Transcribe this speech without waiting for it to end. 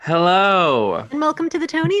Hello, And welcome to the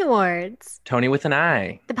Tony Awards, Tony with an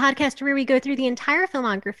I. the podcast where we go through the entire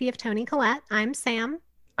filmography of Toni Collette. I'm Sam.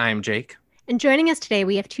 I'm Jake. And joining us today,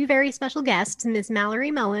 we have two very special guests, Ms. Mallory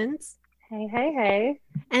Mullins Hey, hey, hey.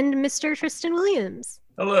 and Mr. Tristan Williams.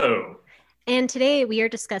 Hello. And today we are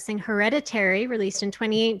discussing Hereditary, released in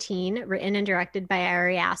 2018, written and directed by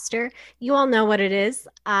Ari Aster. You all know what it is,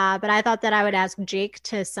 but I thought that I would ask Jake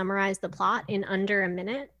to summarize the plot in under a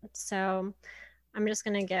minute. So I'm just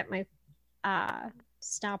going to get my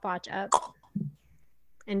stopwatch up.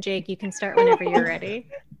 And Jake, you can start whenever you're ready.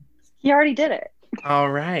 He already did it.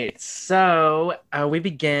 All right, so we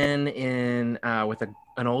begin in with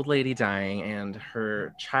an old lady dying, and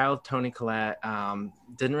her child Toni Collette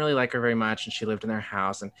didn't really like her very much, and she lived in their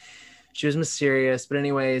house, and she was mysterious. But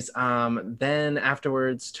anyways, then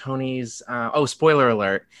afterwards, Tony's spoiler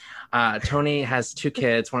alert. Tony has two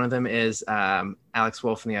kids. One of them is Alex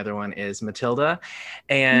Wolff, and the other one is Matilda.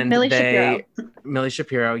 And Millie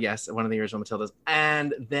Shapiro, yes, one of the original Matildas.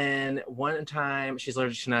 And then one time she's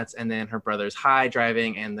allergic to nuts, and then her brother's high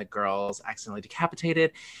driving, and the girl's accidentally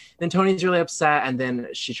decapitated. Then Tony's really upset, and then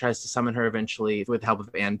she tries to summon her eventually with the help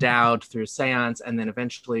of Ann Dowd through a seance. And then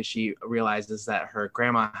eventually she realizes that her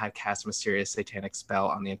grandma had cast a mysterious satanic spell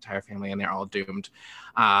on the entire family, and they're all doomed.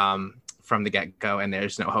 From the get-go, and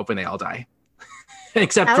there's no hope, and they all die.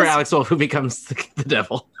 Except for Alex Wolff, who becomes the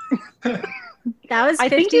devil. That was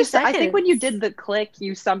 50 seconds. I think when you did the click,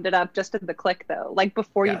 you summed it up just in the click, though. Like,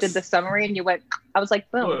 before you did the summary, and you went, I was like,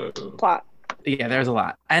 boom, plot. Yeah, there's a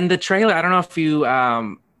lot. And the trailer, I don't know if you...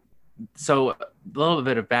 so, a little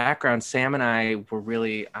bit of background. Sam and I were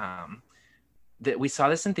really... we saw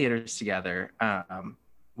this in theaters together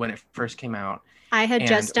when it first came out. I had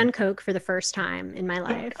just done Coke for the first time in my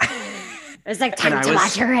life. It was like time to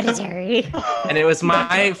watch Hereditary. And it was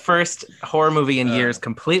my first horror movie in years,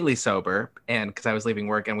 completely sober. And because I was leaving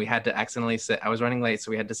work, and we had to accidentally sit. I was running late, so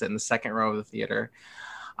we had to sit in the second row of the theater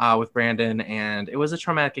with Brandon. And it was a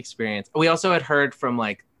traumatic experience. We also had heard from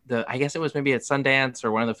I guess it was maybe at Sundance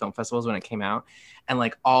or one of the film festivals when it came out. And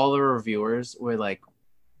like all the reviewers were like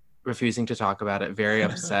refusing to talk about it, very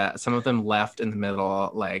upset. Some of them left in the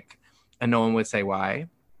middle, and no one would say why.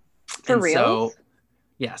 For real? So,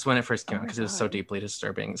 yes, when it first came out, because it was so deeply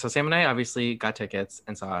disturbing. So Sam and I obviously got tickets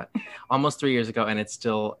and saw it almost 3 years ago, and it's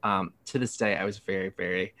still, to this day, I was very,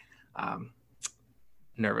 very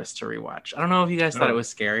nervous to rewatch. I don't know if you guys thought it was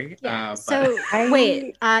scary. Yeah.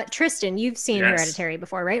 Wait, Tristan, you've seen Hereditary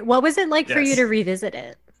before, right? What was it like for you to revisit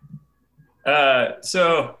it?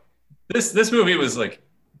 So this movie was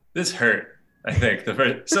this hurt, I think. The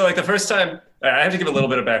first time, I have to give a little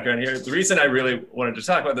bit of background here. The reason I really wanted to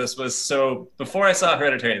talk about this was, so before I saw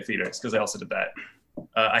Hereditary in theaters, because I also did that,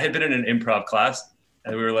 I had been in an improv class,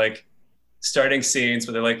 and we were starting scenes,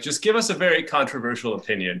 but they're just give us a very controversial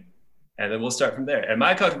opinion, and then we'll start from there. And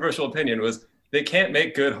my controversial opinion was, they can't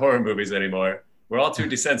make good horror movies anymore. We're all too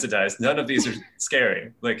desensitized. None of these are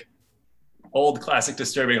scary. Old classic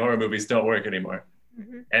disturbing horror movies don't work anymore.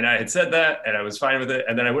 Mm-hmm. And I had said that, and I was fine with it.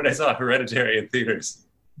 And then I saw Hereditary in theaters.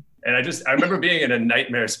 And I remember being in a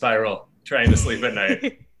nightmare spiral trying to sleep at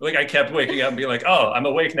night. I kept waking up and being like, oh, I'm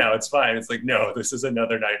awake now. It's fine. It's no, this is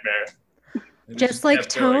another nightmare. Just like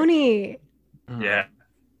Tony. Yeah.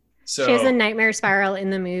 So she has a nightmare spiral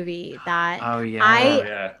in the movie that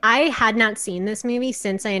I had not seen this movie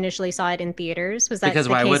since I initially saw it in theaters. Was that because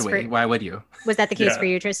the case why would you? Was that the case for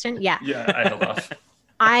you, Tristan? Yeah. Yeah, I held off.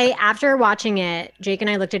 After watching it, Jake and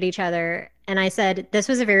I looked at each other, and I said, this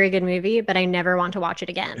was a very good movie, but I never want to watch it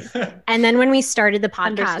again. And then when we started the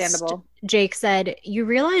podcast, Jake said, you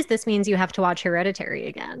realize this means you have to watch Hereditary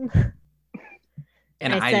again.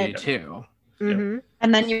 And I did too. Mm-hmm.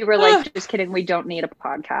 And then you were like, just kidding, we don't need a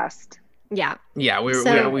podcast. Yeah. Yeah,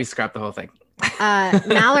 we scrapped the whole thing.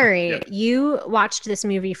 Mallory, you watched this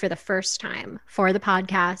movie for the first time for the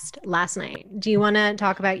podcast last night. Do you want to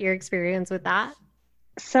talk about your experience with that?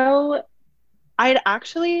 So I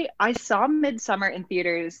saw Midsommar in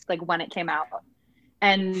theaters when it came out,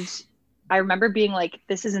 and I remember being like,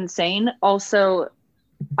 this is insane. Also,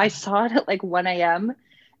 I saw it at 1 a.m.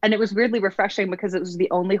 and it was weirdly refreshing because it was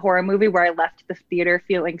the only horror movie where I left the theater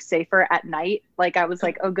feeling safer at night. I was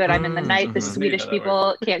like, oh good, I'm in the night. The Swedish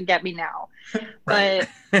people can't get me now. But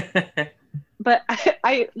but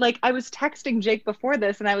I was texting Jake before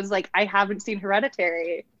this, and I was like, I haven't seen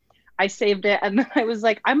Hereditary. I saved it, and then I was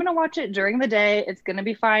like, I'm gonna watch it during the day. It's gonna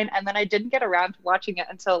be fine. And then I didn't get around to watching it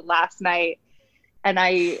until last night. And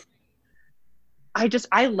I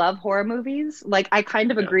love horror movies. I kind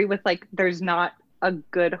of agree with there's not a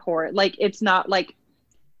good horror. It's not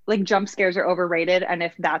jump scares are overrated, and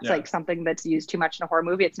if that's something that's used too much in a horror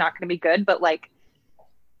movie, it's not going to be good. But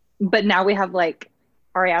but now we have like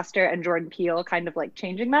Ari Aster and Jordan Peele kind of like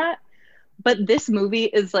changing that. But this movie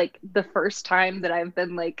is like the first time that I've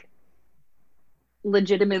been like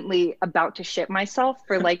legitimately about to shit myself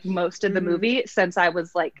for like most of the movie since I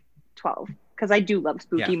was like 12, because I do love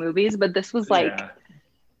spooky movies, but this was like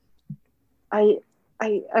I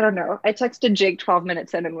don't know. I texted Jake 12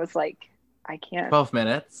 minutes in and was like, I can't. 12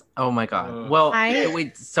 minutes? Oh my god. Well,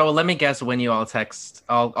 wait, so let me guess when you all caps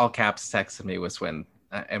texted me was when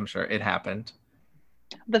I'm sure it happened.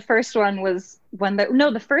 The first one was when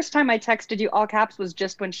the first time I texted you all caps was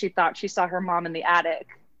just when she thought she saw her mom in the attic.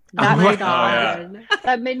 Oh my god.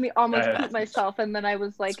 That made me almost poop myself, and then I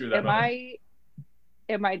was like, am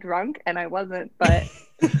I drunk? And I wasn't, but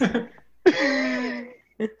I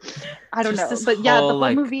don't know. But yeah, the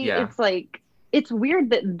whole movie, it's like, it's weird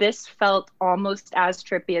that this felt almost as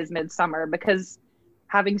trippy as Midsummer, because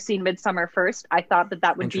having seen Midsummer first, I thought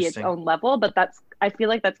that would be its own level, but I feel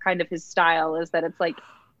like that's kind of his style, is that it's like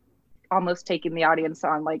almost taking the audience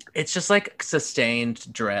on like, it's just like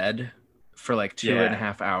sustained dread for like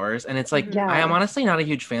 2.5 hours. And it's like, I am honestly not a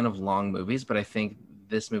huge fan of long movies, but I think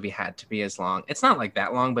this movie had to be as long. It's not like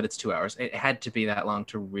that long, but it's 2 hours. It had to be that long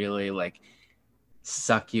to really like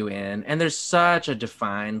suck you in. And there's such a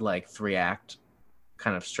defined like 3-act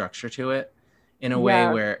kind of structure to it, in a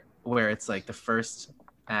way where it's like the first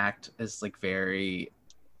act is like very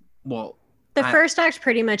well, the first act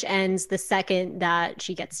pretty much ends the second that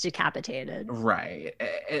she gets decapitated. Right.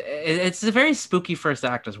 It's a very spooky first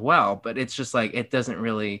act as well, but it's just like, you don't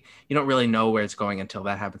really know where it's going until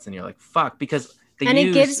that happens, and you're like, fuck, because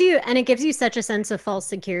it gives you such a sense of false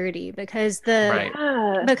security, because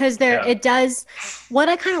it does. What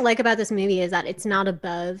I kind of like about this movie is that it's not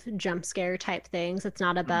above jump scare type things. It's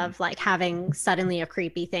not above like having suddenly a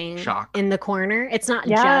creepy thing in the corner. It's not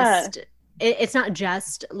just. It's not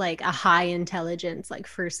just like a high intelligence, like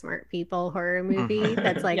for smart people horror movie.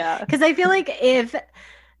 That's like, because I feel like if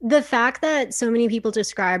the fact that so many people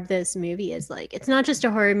describe this movie as like, it's not just a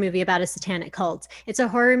horror movie about a satanic cult, it's a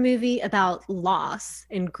horror movie about loss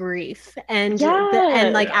and grief and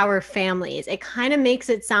like our families. It kind of makes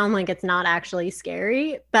it sound like it's not actually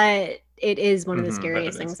scary, but it is one of the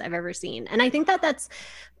scariest things I've ever seen. And I think that that's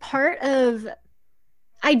part of,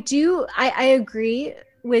 I agree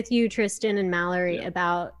with you, Tristan and Mallory,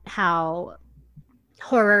 about how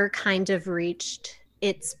horror kind of reached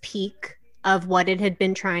its peak of what it had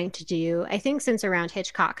been trying to do, I think, since around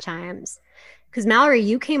Hitchcock times. Because Mallory,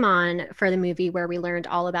 you came on for the movie where we learned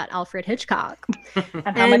all about Alfred Hitchcock.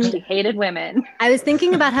 And how much he hated women. I was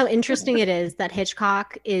thinking about how interesting it is that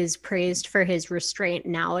Hitchcock is praised for his restraint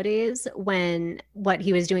nowadays, when what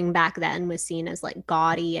he was doing back then was seen as like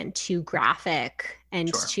gaudy and too graphic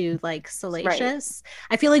and too like salacious.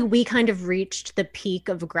 I feel like we kind of reached the peak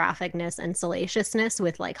of graphicness and salaciousness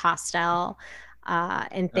with like Hostel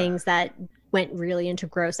and things that went really into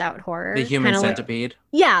gross out horror. The Human Centipede.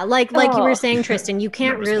 Like you were saying, Tristan, you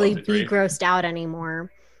can't really be grossed out anymore.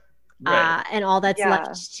 And all that's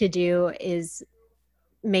left to do is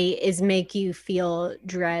make you feel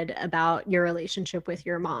dread about your relationship with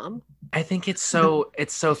your mom. I think it's so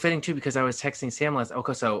fitting too, because I was texting Sam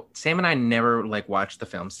so Sam and I never like watched the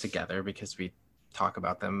films together because we talk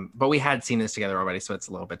about them, but we had seen this together already, so it's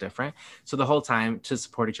a little bit different. So the whole time, to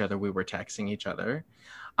support each other, we were texting each other.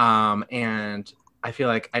 And I feel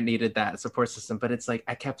like I needed that support system, but it's like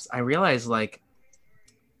I realized like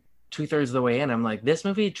 2/3 of the way in, I'm like, this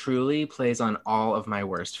movie truly plays on all of my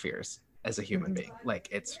worst fears as a human being. Like,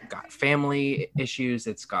 it's got family issues,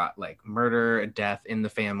 it's got like murder, death in the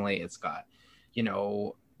family, it's got,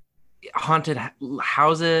 haunted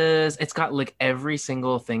houses, it's got like every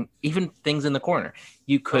single thing, even things in the corner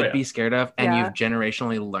you could be scared of, and you've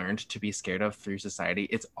generationally learned to be scared of through society.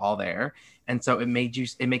 It's all there, and so it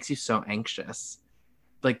makes you so anxious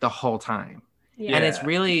like the whole time. And it's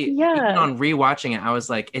really, even on rewatching it, I was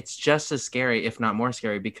like, it's just as scary, if not more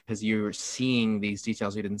scary, because you're seeing these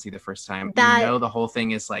details you didn't see the first time. The whole thing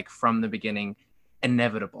is like from the beginning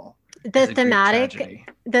inevitable. The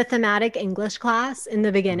thematic English class in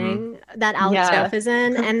the beginning that Alex Duff is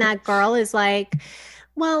in, and that girl is like,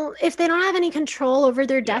 well, if they don't have any control over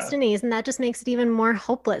their destinies, and that just makes it even more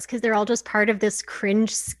hopeless because they're all just part of this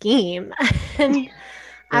cringe scheme. And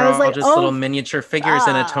I was like, just little miniature figures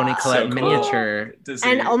in a Toni Collette miniature.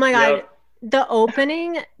 And oh my God, the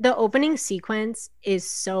opening sequence is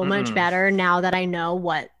so much better now that I know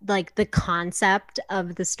what like the concept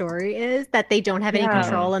of the story is, that they don't have any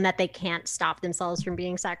control and that they can't stop themselves from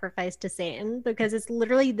being sacrificed to Satan, because it's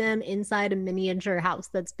literally them inside a miniature house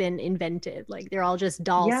that's been invented. Like, they're all just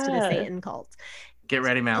dolls to the Satan cult. Get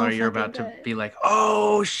ready, Mallory. You're about fucking to good. be like,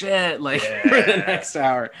 oh shit, like Yeah. for the next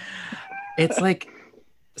hour. It's like,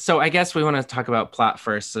 so I guess we want to talk about plot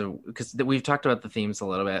first. So, because we've talked about the themes a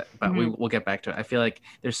little bit, but we'll get back to it. I feel like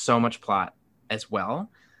there's so much plot as well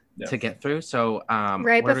to get through. So, Right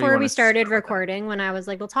where do you before wanna we started start with that? recording, when I was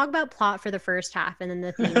like, we'll talk about plot for the first half and then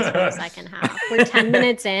the themes for the second half. We're 10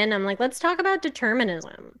 minutes in. I'm like, let's talk about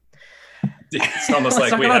determinism. It's almost Let's like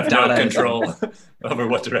talk we about have no Dadaism. control over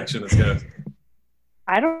what direction this goes.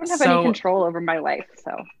 I don't have So- any control over my life,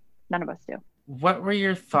 so none of us do. What were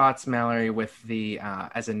your thoughts, Mallory, with the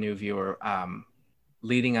as a new viewer,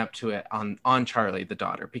 leading up to it on Charlie, the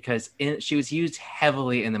daughter? Because she was used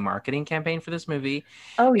heavily in the marketing campaign for this movie,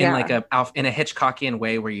 Oh yeah. in like in a Hitchcockian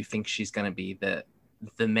way, where you think she's going to be the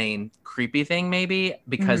main creepy thing, maybe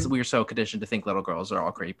because we're so conditioned to think little girls are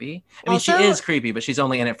all creepy. I mean, she Also- is creepy, but she's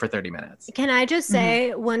only in it for 30 minutes. Can I just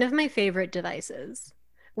say one of my favorite devices?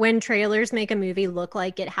 When trailers make a movie look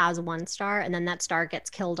like it has 1 star and then that star gets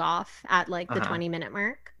killed off at like the 20-minute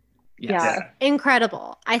mark. Yes. Yeah.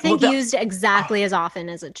 Incredible. I think Well, used exactly as often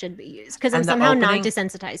as it should be used because I'm And the somehow not opening-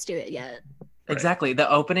 desensitized to it yet. Exactly. The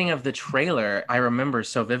opening of the trailer, I remember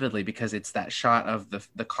so vividly because it's that shot of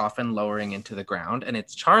the coffin lowering into the ground, and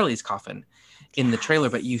it's Charlie's coffin in the trailer,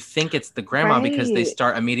 but you think it's the grandma because they Right.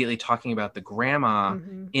 start immediately talking about the grandma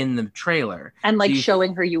in the trailer. And like So you-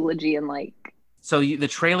 showing her eulogy and like So the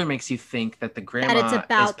trailer makes you think that the grandma is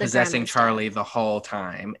about the possessing grandma's Charlie death. the whole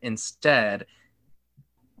time. Instead,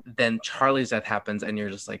 then Charlie's death happens, and you're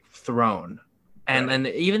just like thrown. And Right.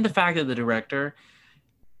 then even the fact that the director,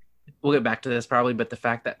 we'll get back to this probably, but the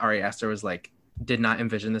fact that Ari Aster was like did not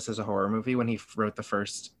envision this as a horror movie when he wrote the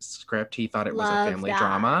first script, he thought it was Love a family that.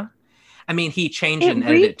 drama. I mean, he changed it and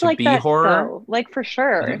edited it reads to like be that horror. though. Like for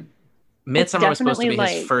sure. Mhm. Midsummer was supposed to be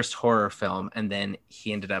definitely his like- first horror film, and then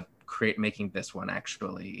he ended up making this one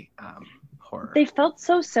actually horror. They felt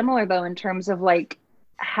so similar though in terms of like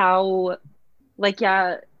how like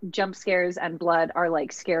jump scares and blood are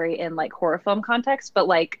like scary in like horror film context, but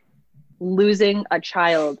like losing a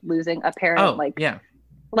child, losing a parent, Oh, like yeah.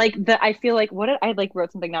 I feel like I like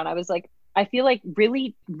wrote something down. I was like, I feel like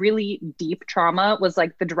really, really deep trauma was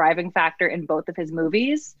like the driving factor in both of his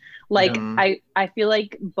movies. Like I feel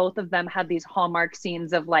like both of them had these hallmark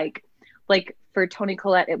scenes of like for Toni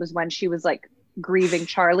Collette, it was when she was like grieving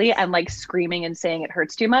Charlie and like screaming and saying it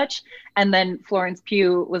hurts too much. And then Florence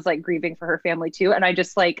Pugh was like grieving for her family too. And I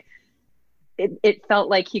just like, it felt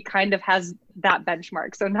like he kind of has that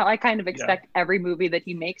benchmark. So now I kind of expect every movie that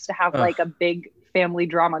he makes to have like a big family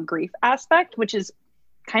drama grief aspect, which is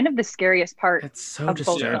kind of the scariest part. It's so of both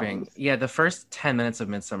disturbing. films. Yeah, the first 10 minutes of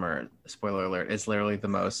Midsummer, spoiler alert, is literally the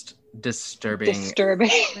most disturbing Disturbing.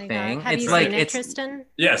 Oh my God. thing. Have It's you like- seen it, it's- Tristan?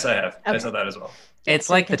 Yes, I have. I Okay. saw that as well. It's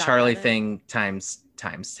so we like can the talk Charlie about it. thing times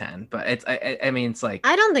 10, but it's I mean it's like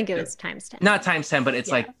I don't think it was times 10. not times 10, but it's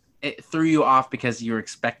Yeah. like it threw you off because you were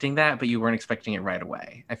expecting that, but you weren't expecting it right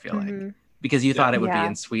away. I feel like Mhm. because you thought it would be Yeah.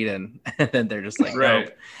 in Sweden, and then they're just like, Right.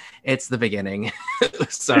 nope, it's the beginning.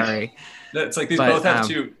 Sorry. It's like these But, both have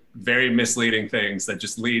two very misleading things that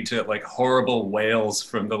just lead to like horrible wails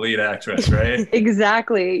from the lead actress, right?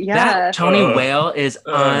 Exactly. Yeah. That Tony Ugh. Whale is It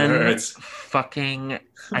hurts. fucking.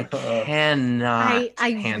 I cannot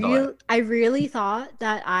handle it. I really thought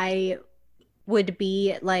that I would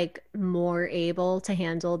be like more able to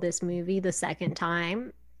handle this movie the second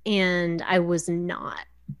time, and I was not.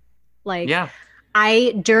 Like Yeah.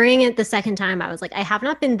 during it the second time, I was like, I have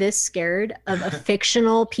not been this scared of a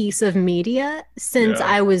fictional piece of media since Yeah.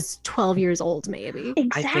 I was 12 years old, maybe.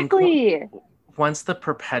 Exactly. Once the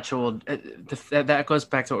perpetual that goes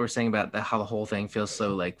back to what we were saying about how the whole thing feels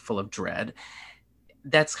so like full of dread.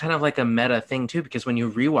 That's kind of like a meta thing too, because when you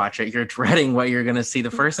rewatch it, you're dreading what you're going to see the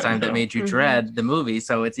first time that made you Mhm. dread the movie.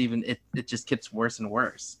 So it's even it just gets worse and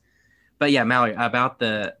worse. But yeah, Mallory, about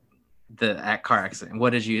the car accident,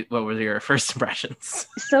 what were your first impressions?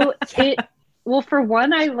 So well, for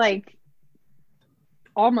one, I like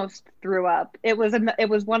almost threw up. It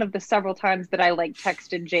was one of the several times that I like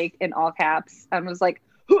texted Jake in all caps and was like,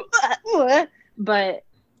 but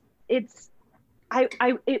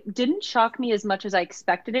it didn't shock me as much as I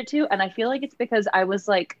expected it to, and I feel like it's because I was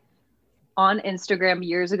like on Instagram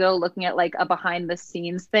years ago looking at like a behind the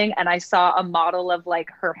scenes thing, and I saw a model of like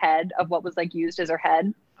her head, of what was like used as her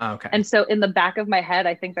head. Okay. And so in the back of my head,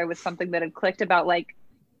 I think there was something that had clicked about like,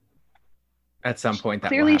 At some point that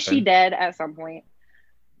clearly will she happen. did at some point,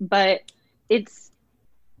 but it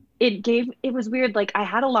was weird. Like I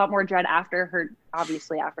had a lot more dread after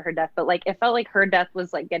her death, but like it felt like her death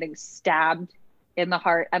was like getting stabbed in the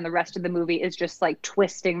heart, and the rest of the movie is just like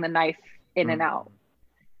twisting the knife in and out.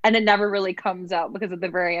 and it never really comes out because at the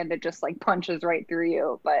very end it just like punches right through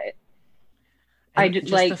you. But I And did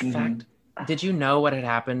just like the fact, did you know what had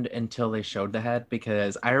happened until they showed the head?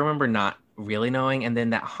 Because I remember not really knowing, and then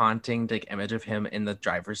that haunting like image of him in the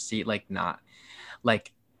driver's seat, like not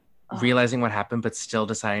like realizing what happened, but still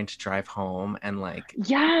deciding to drive home, and like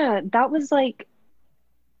yeah, that was like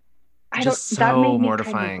just that made so me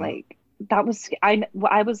mortifying. kind of like that was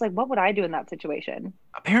I was like, what would I do in that situation?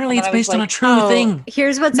 Apparently, And it's then I was based on a like, true thing.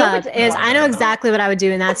 Here's what's No, up it's is not. I know exactly what I would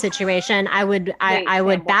do in that situation. I would Wait, I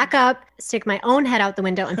would Sam, back up, stick my own head out the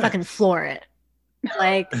window and fucking floor it.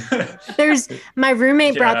 Like my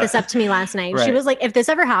roommate brought Yeah. this up to me last night. She Right. was like, if this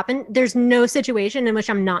ever happened, there's no situation in which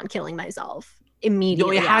I'm not killing myself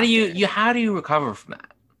immediately. How do after. how do you recover from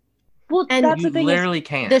that? Well, And that's You the thing literally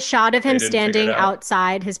can't. The shot of him They didn't figure it standing out.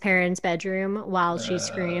 outside his parents' bedroom while she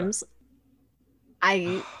screams.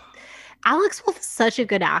 Alex Wolff is such a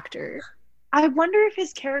good actor. I wonder if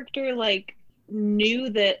his character like knew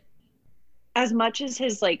that as much as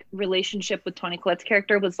his like relationship with Toni Collette's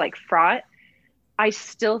character was like fraught, I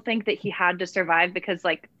still think that he had to survive because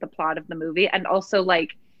like the plot of the movie, and also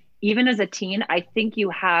like even as a teen, I think you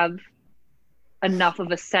have enough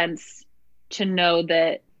of a sense to know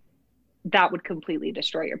that that would completely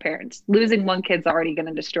destroy your parents. Losing one kid's already going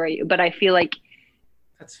to destroy you, but I feel like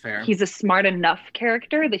That's fair. he's a smart enough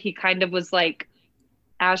character that he kind of was like,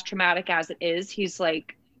 as traumatic as it is, he's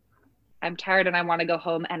like, I'm tired and I want to go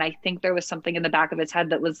home. And I think there was something in the back of his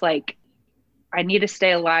head that was like, I need to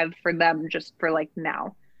stay alive for them just for like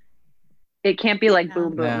now. It can't be like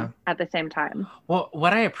boom, boom Yeah. at the same time. Well,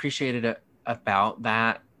 what I appreciated about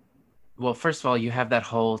that, well, first of all, you have that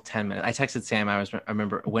whole 10 minutes. I texted Sam. I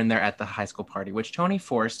remember when they're at the high school party, which Toni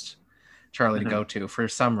forced Charlie to go to for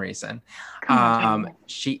some reason. Come on, Toni.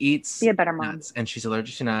 She eats Be a better mom. nuts, and she's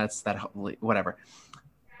allergic to nuts. Whatever.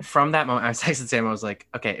 From that moment, I was texting Sam. I was like,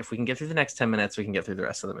 okay, if we can get through the next 10 minutes, we can get through the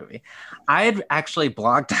rest of the movie. I had actually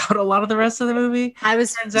blocked out a lot of the rest of the movie. I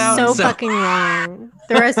was Turns out, so so- fucking wrong.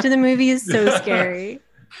 The rest of the movie is so scary.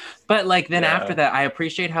 But like then Yeah. after that, I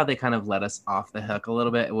appreciate how they kind of let us off the hook a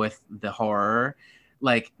little bit with the horror.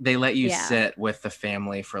 Like they let you Yeah. sit with the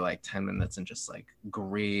family for like 10 minutes and just like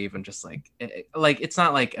grieve and just like like it's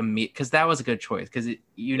not like because that was a good choice because you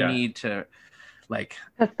Yeah. need to like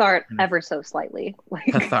Cathart ever so slightly. Like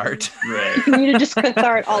cathart. Right. you need to just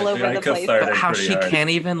cathart all over Yeah, the place. cathartic. But how pretty she hard. can't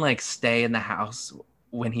even like stay in the house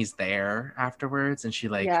when he's there afterwards, and she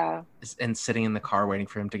like Yeah. and sitting in the car waiting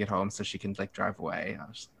for him to get home so she can like drive away. I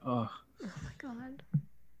was oh Oh my god.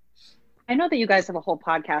 I know that you guys have a whole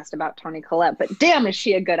podcast about Toni Collette, but damn, is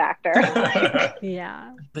she a good actor?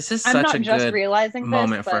 Yeah. this is I'm such not a just good realizing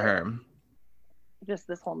moment this, for but her. just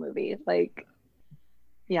this whole movie. Like,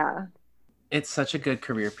 yeah. It's such a good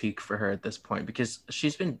career peak for her at this point because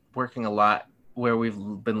she's been working a lot where we've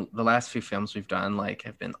been the last few films we've done like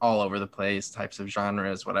have been all over the place, types of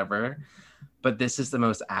genres, whatever. But this is the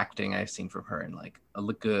most acting I've seen from her in like a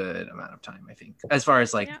good amount of time, I think, as far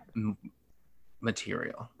as like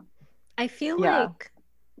material. I feel Yeah. like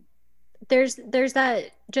there's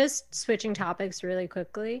that, just switching topics really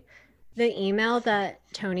quickly. The email that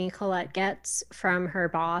Toni Collette gets from her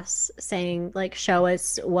boss saying like, show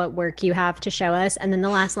us what work you have to show us. And then the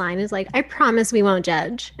last line is like, I promise we won't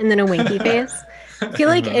judge. And then a winky face. I feel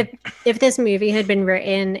like if this movie had been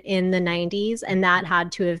written in the 90s and that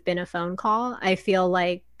had to have been a phone call, I feel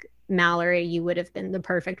like Mallory, you would have been the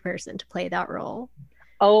perfect person to play that role.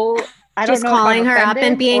 Oh, I don't Just know if I'm calling her up and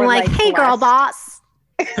offended being or, like, hey girl blessed.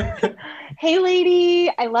 boss. Hey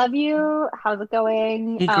lady, I love you. How's it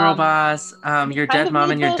going? Hey girl boss, your kind dead of mom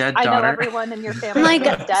need and your this. dead I know daughter. everyone in your family Like, is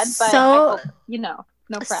dead, but so- I hope,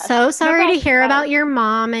 no press. So sorry to press, hear guys. about your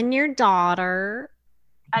mom and your daughter.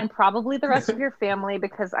 And probably the rest of your family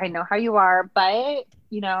because I know how you are, but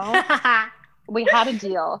we had a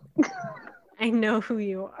deal. I know who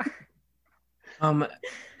you are.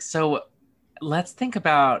 So let's think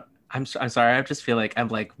about. I'm sorry. I just feel like I'm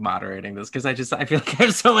like moderating this because I feel like I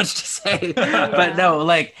have so much to say. But no,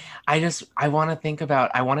 like I want to think about.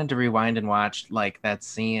 I wanted to rewind and watch like that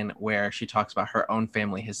scene where she talks about her own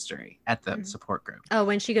family history at the support group. Oh,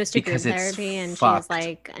 when she goes to Because group it's therapy and she's fucked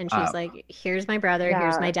like, up. here's my brother,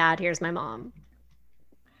 here's Yeah. my dad, here's my mom.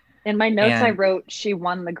 In my notes, I And- wrote she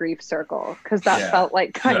won the grief circle because that Yeah. felt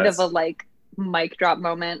like kind Yes. of a like mic drop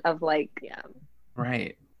moment of like, Yeah.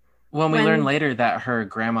 Right. When we learn later that her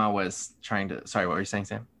grandma was trying to. Sorry, what were you saying,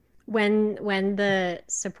 Sam? When the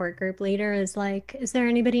support group leader is like, is there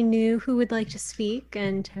anybody new who would like to speak?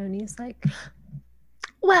 And Tony's like,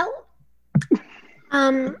 well,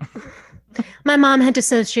 my mom had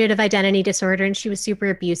dissociative identity disorder and she was super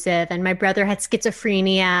abusive, and my brother had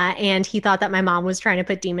schizophrenia and he thought that my mom was trying to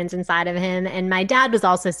put demons inside of him, and my dad was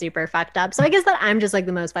also super fucked up. So I guess that I'm just like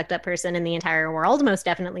the most fucked up person in the entire world, most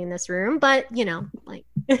definitely in this room, but you know, like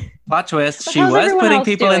Plot twist, But she how's was everyone putting else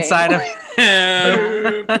people doing? inside of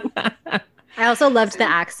him. I also loved the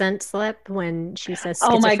accent slip when she says schizophrenia.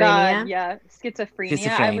 Oh my god, yeah, schizophrenia.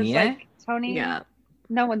 I was Schizophrenia? like, Tony, Yeah.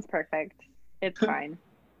 no one's perfect. It's fine.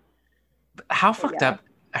 How fucked yeah. up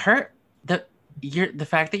the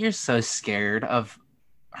fact that you're so scared of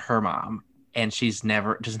her mom and she's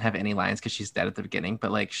never doesn't have any lines because she's dead at the beginning,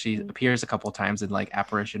 but like she appears a couple times in like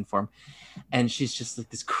apparition form, and she's just like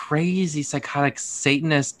this crazy psychotic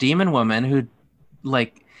Satanist demon woman who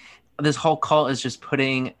like this whole cult is just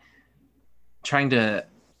trying to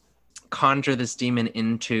conjure this demon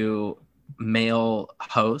into male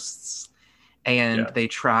hosts, and they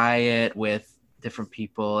try it with different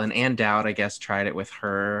people, and Ann Dowd, I guess, tried it with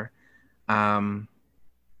her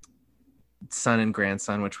son and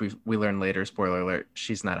grandson, which we learned later, spoiler alert,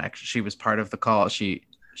 she's not actually, she was part of the cult.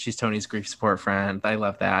 She's Tony's grief support friend. I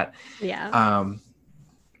love that. Yeah.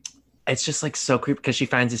 It's just like so creepy because she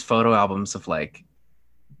finds these photo albums of like,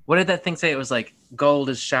 what did that thing say? It was like gold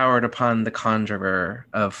is showered upon the conjurer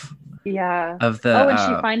of the and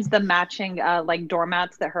she finds the matching like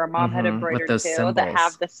doormats that her mom had embroidered those too that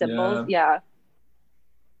have the symbols. Yeah.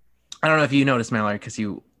 I don't know if you noticed, Mallory, because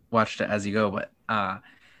you watched it as you go, but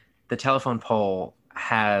the telephone pole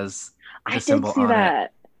has the symbol I did see on that.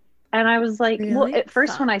 it. And I was like, Really? well, at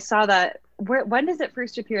first when I saw that, when does it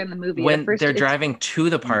first appear in the movie? When first, they're driving to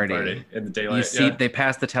the party in the daylight. you see they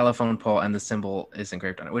pass the telephone pole and the symbol is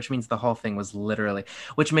engraved on it, which means the whole thing was literally,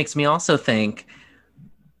 which makes me also think,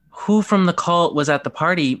 who from the cult was at the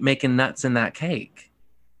party making nuts in that cake?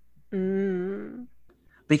 Because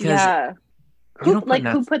who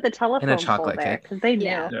put the telephone in a pole chocolate there? cake? Because they knew.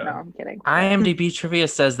 Yeah. No, I'm kidding. IMDb trivia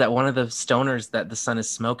says that one of the stoners that the son is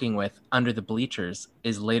smoking with under the bleachers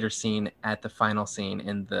is later seen at the final scene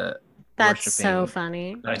in the That's so worshiping.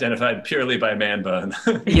 funny. Identified purely by man bun.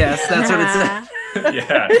 Yes, that's what it said.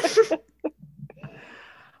 Yeah.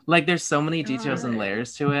 Like there's so many details and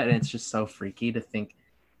layers to it, and it's just so freaky to think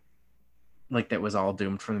like that was all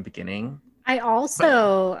doomed from the beginning. I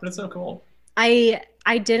also But it's so cool. I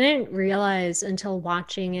didn't realize until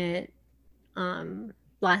watching it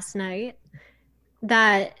last night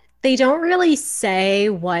that they don't really say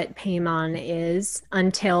what Paimon is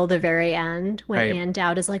until the very end when Right. Ann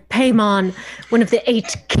Dowd is like, Paimon, one of the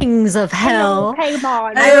 8 kings of hell.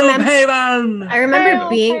 Paimon. I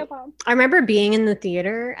remember being in the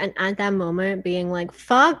theater and at that moment being like,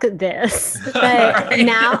 fuck this. But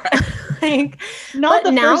now like Not but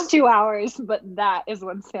the now- first 2 hours, but that is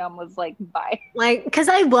when Sam was like, bye. like because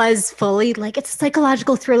I was fully like, it's a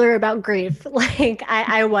psychological thriller about grief. Like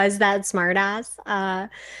I was that smartass.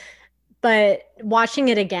 But watching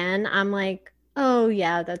it again, I'm like, oh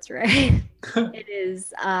yeah, that's right. It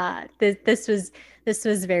is this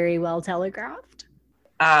was very well telegraphed.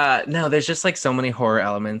 No, there's just like so many horror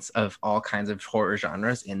elements of all kinds of horror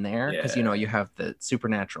genres in there because you know you have the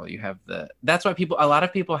supernatural, you have that's why a lot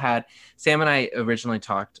of people had. Sam and I originally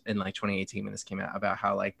talked in like 2018 when this came out about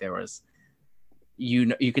how like there was you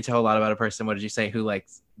could tell a lot about a person. What did you say? Who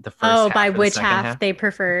likes the first half by or the which second half they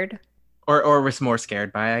preferred. or was more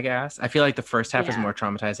scared by, I guess. I feel like the first half is Yeah. more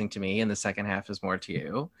traumatizing to me and the second half is more to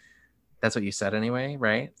you. That's what you said anyway,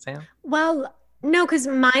 right, Sam? Well, no, because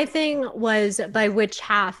my thing was by which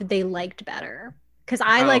half they liked better. Because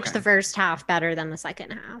I liked okay. the first half better than the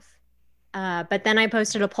second half. But then I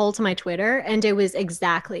posted a poll to my Twitter and it was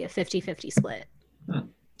exactly a 50-50 split. Well,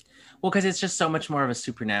 because it's just so much more of a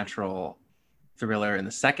supernatural thriller in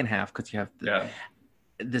the second half because you have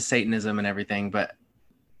the Satanism and everything. But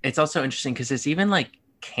it's also interesting because it's even like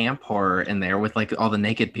camp horror in there with like all the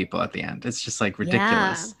naked people at the end. It's just like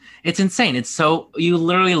ridiculous. Yeah. It's insane. It's so you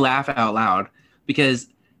literally laugh out loud because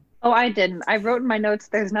Oh, I didn't. I wrote in my notes,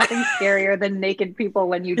 there's nothing scarier than naked people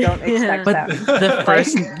when you don't expect but them. the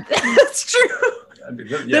first that's true. I mean,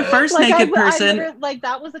 The first naked person like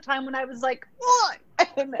that was the time when I was like, what?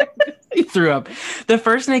 And then he threw up. The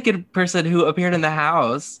first naked person who appeared in the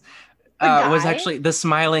house was guy? actually the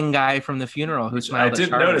smiling guy from the funeral who I smiled at didn't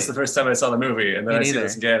Charlie. notice the first time I saw the movie, and then Me I see neither.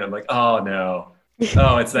 this again. I'm like, oh no,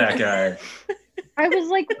 oh it's that guy. I was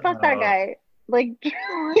like, fuck that guy. Like,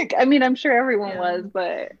 I mean, I'm sure everyone was,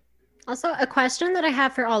 but Also, a question that I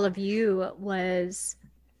have for all of you was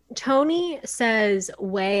Tony says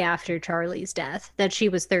way after Charlie's death that she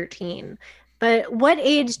was 13. But what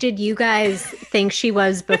age did you guys think she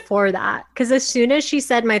was before that? Because as soon as she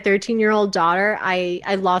said my 13-year-old daughter, I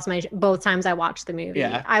lost my both times I watched the movie.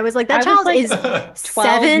 Yeah. I was like, that I was child like, is 12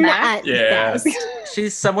 7 max? at Yeah. best.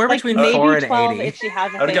 She's somewhere Like between maybe 4 and 12 80. if she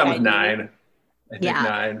has a I would have fake gone with ID. 9. I think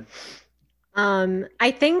Yeah. 9.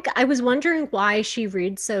 I think I was wondering why she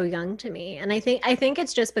reads so young to me. And I think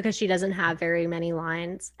it's just because she doesn't have very many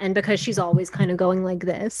lines and because she's always kind of going like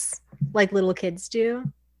this, like little kids do.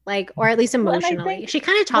 Like, or at least Well, and I emotionally. think, She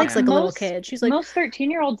kind of talks like a little most- kid. She's like, most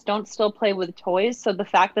 13-year-olds don't still play with toys, so the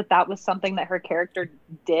fact that that was something that her character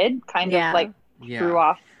did kind Yeah. of like threw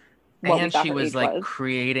off what we And thought she her was age like was.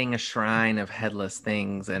 creating a shrine of headless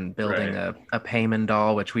things and building Right. a Paimon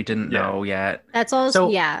doll, which we didn't Yeah. know yet. that's also, So,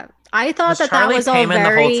 yeah. I thought Was that Charlie was all Paimon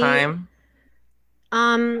very. the whole time?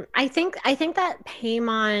 I think that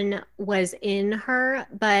Paimon was in her,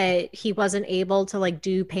 but he wasn't able to like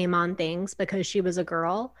do Paimon things because she was a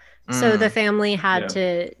girl. So the family had Yeah.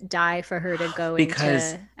 to die for her to go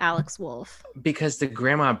Because- into Alex Wolf. Because the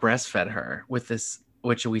grandma breastfed her with this,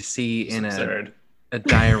 which we see It's in absurd. a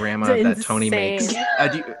diorama It's that Tony makes insane.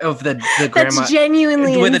 of the grandma That's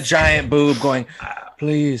genuinely with a insane. giant boob going,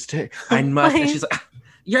 please take, I must. And Like- she's like,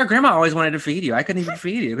 your grandma always wanted to feed you. I couldn't even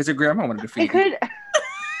feed you because your grandma wanted to I feed you. could.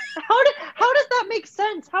 How does that make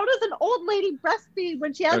sense? How does an old lady breastfeed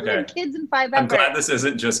when she hasn't Okay. had kids in 5 I'm ever? glad this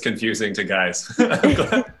isn't just confusing to guys. I'm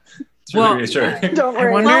glad. It's really Well, reassuring. Don't I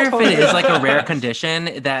worry. wonder if totally it is like a fine. rare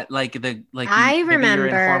condition that like maybe you're in remember-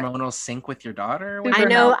 hormonal sync with your daughter. or Super I whatever,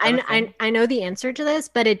 know, kind of thing. I know the answer to this,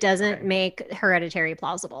 but it doesn't Okay. make hereditary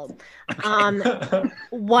plausible.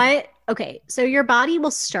 Okay, so your body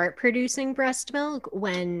will start producing breast milk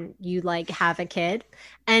when you like have a kid,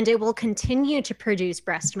 and it will continue to produce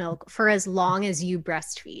breast milk for as long as you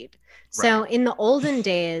breastfeed. So in the olden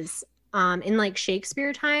days, in like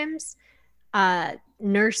Shakespeare times,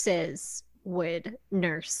 nurses would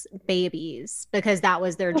nurse babies because that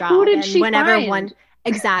was their Well, job. who did and she whenever find? one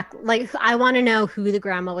exactly, like I want to know who the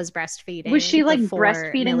grandma was breastfeeding. Was she like before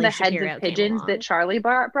breastfeeding Millie the heads Shapiro of came pigeons along. that Charlie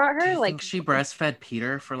brought Do her? you Like, think she breastfed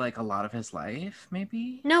Peter for like a lot of his life?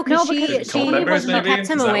 Maybe. No, No, because because she cult members, kept maybe? him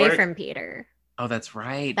Does that away work? from Peter. Oh, that's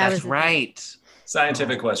right. That That's was the thing. right.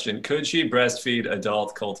 Scientific question: could she breastfeed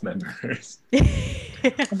adult cult members?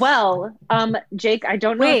 well, Jake, I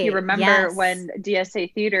don't know if you Wait, remember yes. when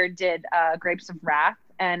DSA Theater did Grapes of Wrath,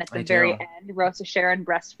 and at the I very do. end, Rosa Sharon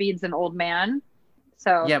breastfeeds an old man.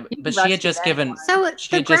 So Yeah, you can but she had breastfeed just given. anyone. So She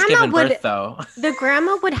the had just grandma given would birth, though. the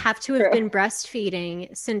grandma would have to have True. been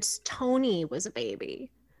breastfeeding since Tony was a baby.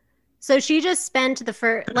 So she just spent the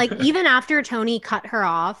first, like, even after Tony cut her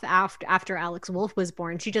off after Alex Wolf was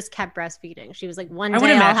born, she just kept breastfeeding. She was like, one I would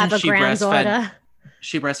day I'll imagine have a she granddaughter.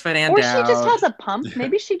 She breastfed and or she just Dowd. has a pump.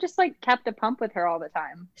 Maybe she just like kept a pump with her all the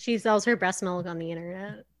time. She sells her breast milk on the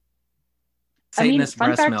internet. I mean,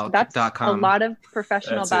 fun fact, that's a SatanistBreastMilk.com. lot of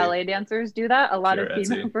professional That's it. ballet dancers do that. A lot Sure, of that's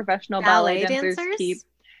female it. professional Ballet ballet dancers dancers? keep.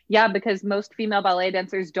 Yeah, because most female ballet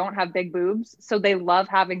dancers don't have big boobs, so they love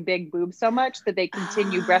having big boobs so much that they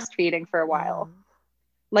continue breastfeeding for a while.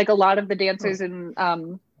 Like a lot of the dancers in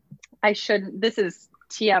I shouldn't, this is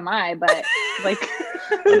TMI, but like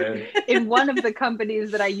Okay. in one of the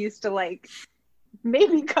companies that I used to like,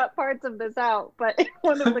 maybe cut parts of this out, but in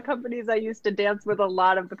one of the companies I used to dance with, a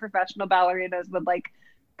lot of the professional ballerinas would like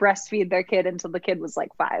breastfeed their kid until the kid was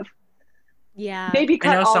like 5. Yeah. Maybe I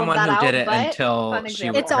cut know all someone of that who out, did it but until fun she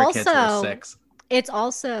example. It's her kids were also- 6.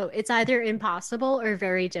 It's either impossible or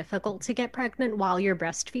very difficult to get pregnant while you're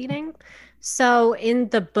breastfeeding. So in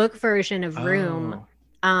the book version of Room,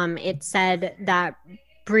 Oh. it said that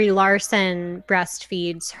Brie Larson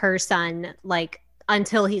breastfeeds her son like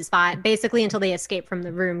until he's 5, basically until they escape from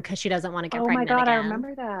the room because she doesn't want to get Oh my pregnant god, I again.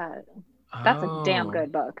 remember that. That's a damn Oh.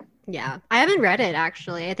 good book. Yeah, I haven't read it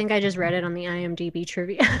actually. I think I just read it on the IMDb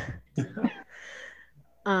trivia.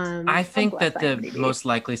 I think bless that the IMDb. most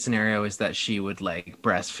likely scenario is that she would like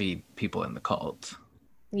breastfeed people in the cult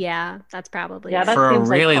yeah, that's probably Yeah, it. that for a seems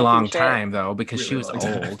like really healthy long shit. time though, because she Really was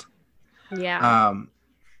long time. old. yeah.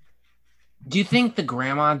 Do you think the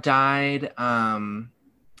grandma died on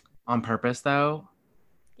purpose though?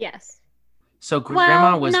 Yes. So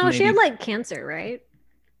grandma was no, maybe, she had like cancer, right?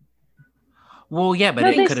 well, yeah, but No,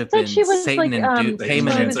 it they could have said been she was, Satan like, induced. like,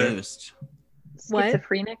 Paimon cancer. induced. What?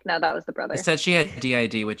 Schizophrenic? No, that was the brother. It said she had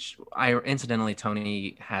DID, which incidentally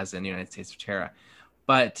Tony has in United States of Terra,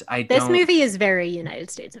 but I This don't. movie is very United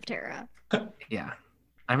States of Terra. Yeah,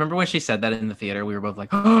 I remember when she said that in the theater. We were both like,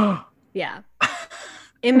 "Oh." Yeah.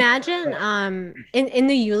 Imagine in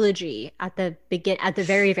the eulogy at the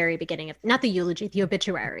very, very beginning of, not the eulogy, the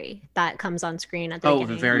obituary that comes on screen at the Oh, the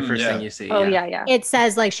beginning. very first Yeah. thing you see. Oh yeah, yeah. It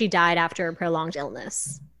says like she died after a prolonged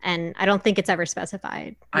illness. And I don't think it's ever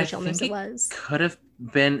specified I which illness think it was. could have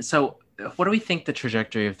been. So, what do we think the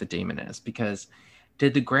trajectory of the demon is? Because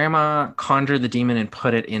did the grandma conjure the demon and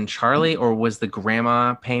put it in Charlie, or was the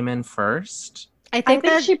grandma Payman first? I I think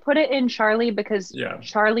think that she put it in Charlie because Yeah.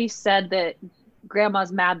 Charlie said that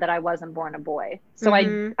grandma's mad that I wasn't born a boy. So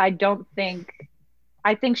Mhm. I don't think,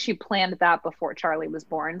 I think she planned that before Charlie was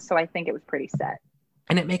born. So I think it was pretty set.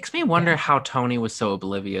 And it makes me wonder how Tony was so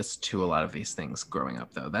oblivious to a lot of these things growing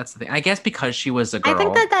up, though. That's the thing. I guess because she was a girl. I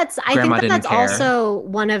think that's Grandma didn't care. also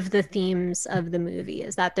one of the themes of the movie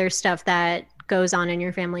is that there's stuff that goes on in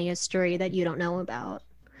your family history that you don't know about.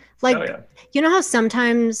 Like, Oh, yeah. you know how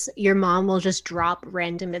sometimes your mom will just drop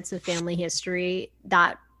random bits of family history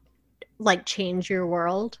that like change your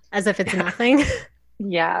world as if it's nothing.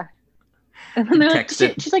 Yeah. And then they're like, Text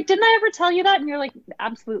it. she's like, didn't I ever tell you that? And you're like,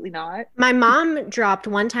 absolutely not. My mom dropped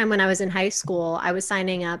one time when I was in high school. I was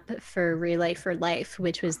signing up for Relay for Life,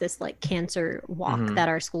 which was this like cancer walk Mhm. that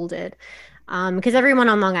our school did. Because everyone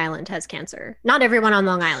on Long Island has cancer. Not everyone on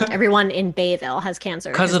Long Island. Everyone in Bayville has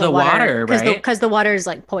cancer 'Cause of the water, right? Because the water is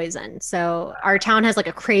like poison. So our town has like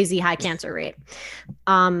a crazy high cancer rate.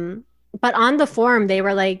 But on the form, they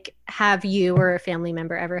were like, have you or a family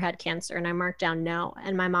member ever had cancer? And I marked down no.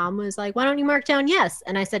 And my mom was like, why don't you mark down yes?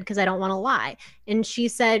 And I said, because I don't want to lie. And she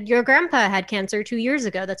said, your grandpa had cancer 2 years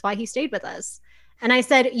ago. That's why he stayed with us. And I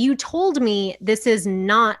said, you told me this is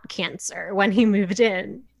not cancer when he moved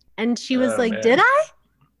in. And she was Oh, like, man. did I?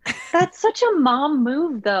 That's such a mom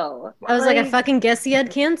move, though. I was like, I fucking guess he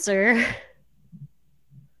had cancer.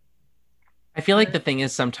 I feel like the thing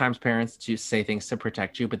is sometimes parents do say things to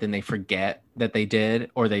protect you, but then they forget that they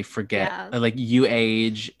did, or they forget Yeah. like you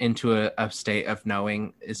age into a state of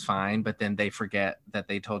knowing is fine, but then they forget that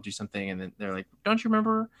they told you something, and then they're like, don't you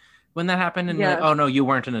remember when that happened? And you're like, Yeah. oh no, you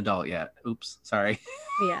weren't an adult yet. Oops, sorry.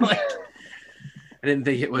 Yeah. Like, I didn't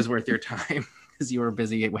think it was worth your time because you were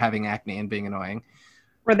busy having acne and being annoying.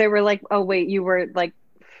 Where they were like, oh, wait, you were like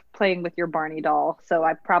playing with your Barney doll. So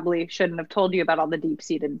I probably shouldn't have told you about all the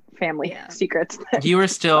deep-seated family Yeah. secrets. You were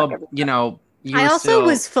still, you know, I also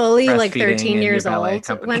was fully like breastfeeding 13 in your years ballet old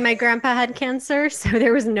company. when my grandpa had cancer. So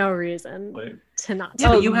there was no reason Like, to not Yeah,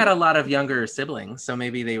 tell but you me. had a lot of younger siblings, so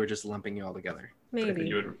maybe they were just lumping you all together. I think Maybe.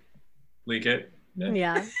 you would leak it.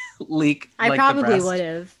 Yeah. Leak. I like the probably breast. would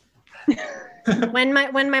have. When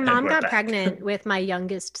my mom we're got back. pregnant with my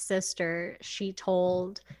youngest sister, she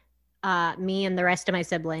told me and the rest of my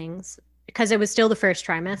siblings, because it was still the first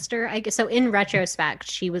trimester. I guess so. In retrospect,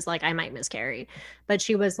 she was like, I might miscarry, but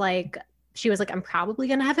she was like, I'm probably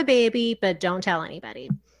gonna have a baby, but don't tell anybody.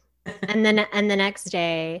 And the next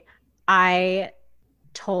day, I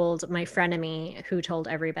told my frenemy, who told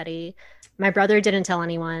everybody. My brother didn't tell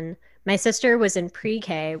anyone. My sister was in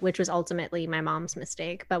pre-K, which was ultimately my mom's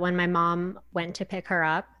mistake. But when my mom went to pick her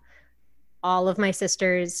up, all of my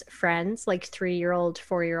sister's friends, like 3-year-old,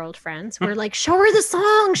 4-year-old friends, were like, show her the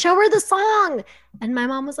song, show her the song. And my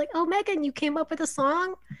mom was like, oh, Megan, you came up with a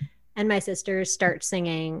song? And my sisters start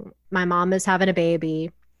singing, my mom is having a baby.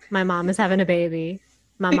 My mom is having a baby.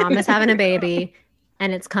 My mom is having a baby.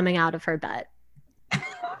 And it's coming out of her butt.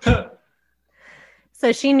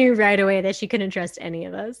 So she knew right away that she couldn't trust any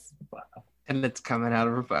of us. And it's coming out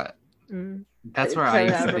of her butt. Mm, That's It's where I coming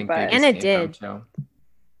used out to of her think butt. babies And it came did. from, too.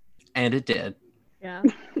 And it did. yeah.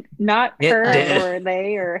 Not It her did. or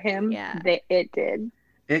they or him. Yeah. It did.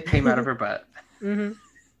 It came out of her butt. hmm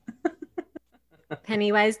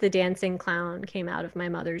Pennywise the dancing clown came out of my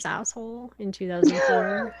mother's asshole in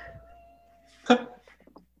 2004. Man,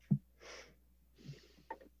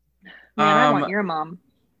 I Um, want your mom.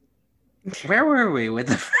 Where were we with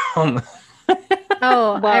the film?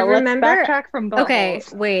 Oh, Well, I let's remember. backtrack from Okay,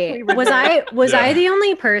 buttholes. wait. We Was I Yeah. the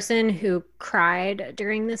only person who cried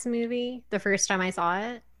during this movie the first time I saw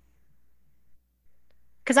it?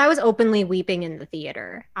 Because I was openly weeping in the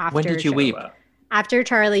theater after. When did you weep? Wow. After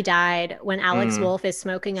Charlie died, when Alex Mm. Wolff is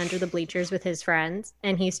smoking under the bleachers with his friends,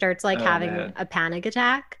 and he starts like Oh, having man. a panic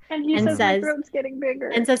attack, And he And says, my says- throat's getting bigger.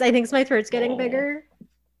 and says, "I think my throat's getting Oh. bigger."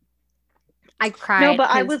 I cried. No, but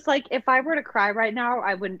I 'cause- was like, if I were to cry right now,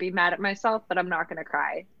 I wouldn't be mad at myself, but I'm not going to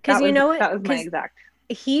cry. 'Cause That you was- know what? That was my 'Cause exact.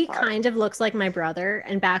 he Wow. kind of looks like my brother,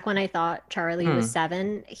 and back when I thought Charlie was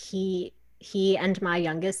 7, he and my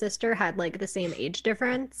youngest sister had like the same age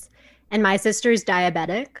difference, and my sister's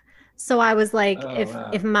diabetic. So I was like, Oh, if wow.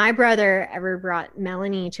 my brother ever brought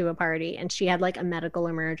Melanie to a party and she had like a medical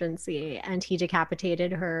emergency and he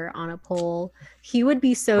decapitated her on a pole, he would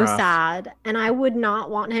be so Rough. sad, and I would not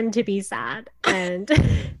want him to be sad. And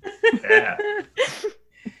Yeah.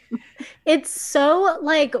 It's so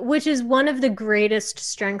like, which is one of the greatest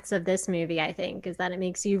strengths of this movie, I think, is that it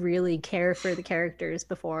makes you really care for the characters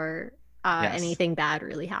before Yes. anything bad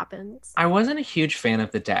really happens. I wasn't a huge fan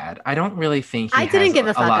of the dad. I don't really think he I didn't has give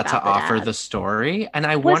a a fuck lot to about the offer dad. the story, and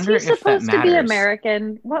I Was wonder he if that supposed to be matters.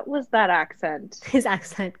 American? What was that accent? His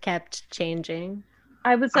accent kept changing.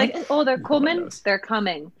 I was like, I- oh, they're No one coming. knows. They're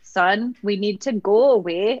coming. Son, we need to go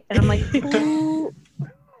away. And I'm like, ooh.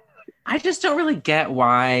 I just don't really get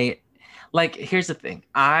why. Like, here's the thing.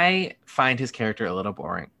 I find his character a little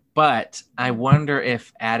boring, but I wonder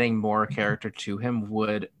if adding more character to him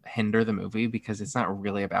would hinder the movie because it's not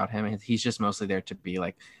really about him. He's just mostly there to be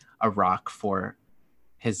like a rock for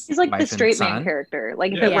his He's like wife the and straight son. man character.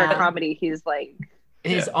 Like, if Yeah. it were Yeah. a comedy, he's like,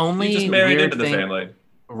 His Yeah. only He just married weird into the thing, family.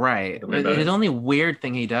 right? Something about His it. only weird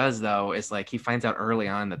thing he does though is like he finds out early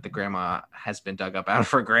on that the grandma has been dug up out of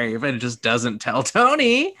her grave and just doesn't tell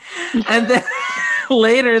Tony, and then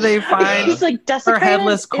later they find she's like her desecrated.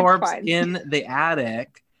 headless It's corpse fine. in the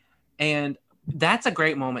attic, and that's a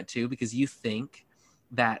great moment too because you think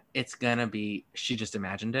that it's gonna be she just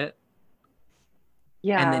imagined it,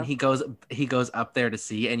 Yeah. and then he goes up there to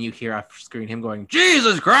see, and you hear off screen him going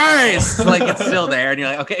Jesus Christ, like it's still there, and you're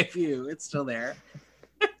like, okay, phew, it's still there.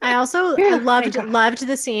 I also Yeah, loved thank God. loved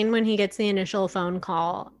the scene when he gets the initial phone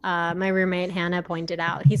call. My roommate Hannah pointed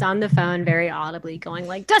out he's on the phone very audibly going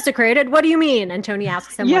like desecrated, what do you mean? And Tony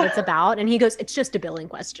asks him Yeah. what it's about, and he goes, it's just a billing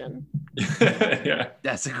question. Yeah.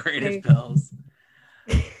 Desecrated Like- pills.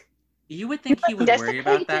 You would think he would worry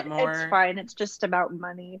about that Desecrated, more. It's fine. It's just about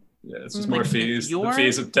money. Yeah, it's just Like, more fees. The your-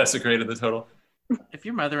 fees have desecrated the total. If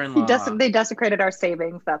your mother-in-law They desecrated our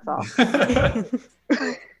savings. That's all.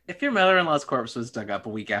 if your mother-in-law's corpse was dug up a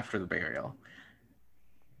week after the burial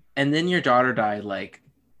and then your daughter died like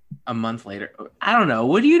a month later, I don't know,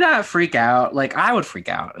 would you not freak out? Like I would freak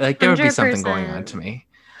out. Like there would be something going on 100%. to me.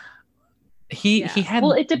 He Yeah. had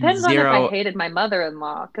Well, it depends on zero. if I hated my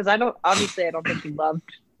mother-in-law, because I don't think he loved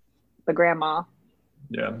the grandma,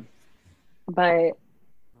 Yeah. but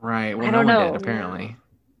Right. Well, I no don't one know. did apparently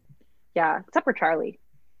yeah, except for Charlie,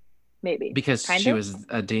 maybe. because Kind she of. was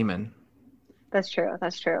a demon. That's true.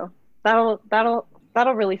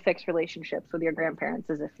 That'll really fix relationships with your grandparents,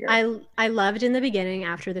 as if you're. I loved in the beginning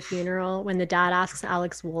after the funeral when the dad asks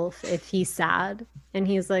Alex Wolf if he's sad, and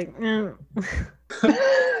he's like, "Mm."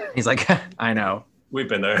 He's like, I know. We've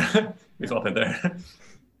been there. We've all been there.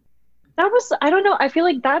 I don't know. I feel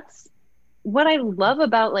like that's what I love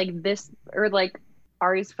about like this, or like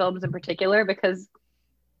Ari's films in particular, because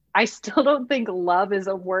I still don't think love is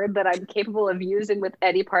a word that I'm capable of using with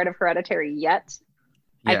any part of Hereditary yet.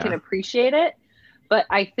 I can appreciate it, but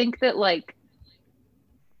I think that like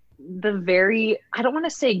I don't want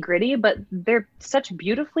to say gritty, but they're such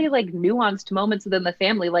beautifully like nuanced moments within the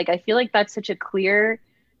family. Like I feel like that's such a clear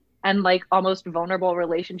and like almost vulnerable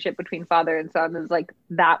relationship between father and son, is like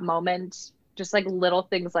that moment, just like little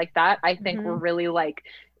things like that, I think were really like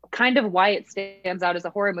kind of why it stands out as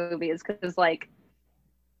a horror movie, is because like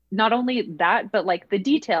not only that, but like the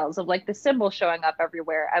details of like the symbol showing up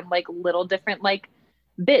everywhere and like little different like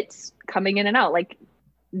bits coming in and out, like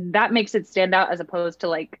that makes it stand out as opposed to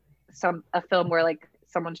like a film where like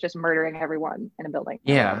someone's just murdering everyone in a building.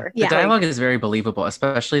 or Yeah. whatever. The Yeah. dialogue is very believable,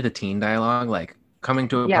 especially the teen dialogue, like coming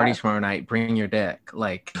to a Yeah. party tomorrow night, bring your dick.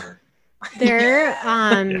 Like there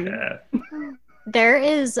Yeah. There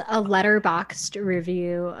is a letterboxed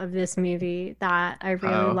review of this movie that I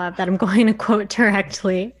really Oh. love that I'm going to quote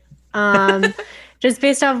directly. Just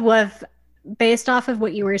based off of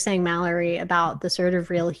what you were saying, Mallory, about the sort of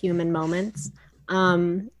real human moments.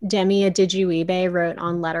 Demi Adijuibe wrote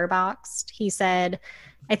on Letterboxd. He said,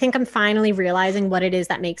 I think I'm finally realizing what it is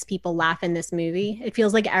that makes people laugh in this movie. It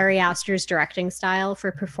feels like Ari Aster's directing style,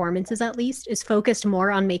 for performances at least, is focused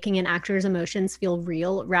more on making an actor's emotions feel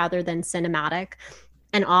real rather than cinematic.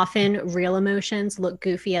 And often real emotions look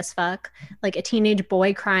goofy as fuck, like a teenage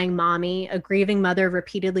boy crying mommy, a grieving mother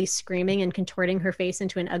repeatedly screaming and contorting her face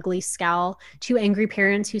into an ugly scowl, two angry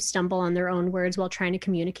parents who stumble on their own words while trying to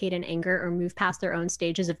communicate in anger or move past their own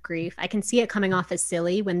stages of grief. I can see it coming off as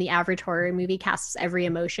silly when the average horror movie casts every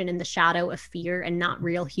emotion in the shadow of fear and not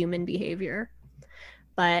real human behavior.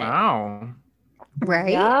 But wow.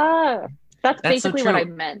 right? Yeah, that's That's so basically what true. I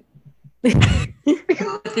meant.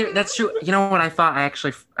 That's true. You know what I thought?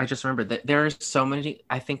 I just remembered that there are so many.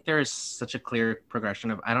 I think there is such a clear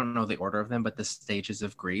progression of, I don't know the order of them, but the stages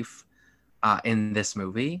of grief in this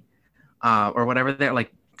movie or whatever they're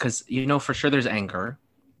like, because you know for sure there's anger,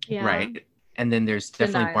 Yeah. right? And then there's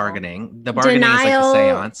definitely Denial. bargaining. The bargaining is like the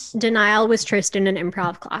seance. Denial was Tristan in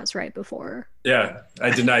improv class right before. Yeah. I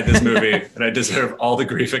denied this movie and I deserve all the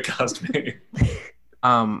grief it cost me.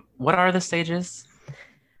 What are the stages?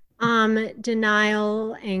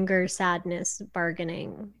 Denial, anger, sadness,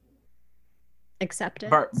 bargaining,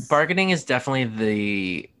 acceptance. Bargaining is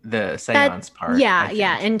definitely the seance part. Yeah, I think.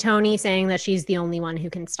 yeah. And Tony saying that she's the only one who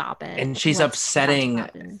can stop it. And she's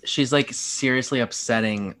upsetting. She's like seriously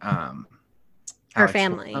upsetting her Alex,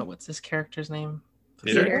 family. What's his character's name?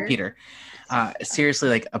 Peter. Seriously,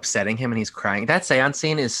 like upsetting him, and he's crying. That seance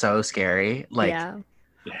scene is so scary. Like, yeah.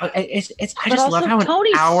 it's. I But just love also, how an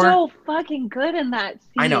Tony's hour. so fucking good in that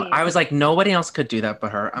scene. I know. I was like, nobody else could do that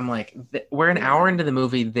but her. I'm like, we're an hour into the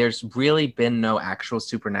movie. There's really been no actual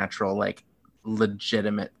supernatural, like,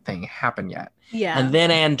 legitimate thing happen yet. Yeah. And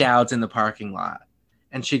then Ann Dowd's in the parking lot,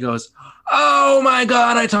 and she goes, "Oh my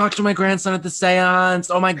god, I talked to my grandson at the seance.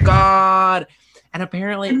 Oh my god." And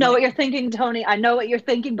apparently, I know what you're thinking, Tony. I know what you're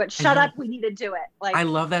thinking, but shut up. We need to do it. Like, I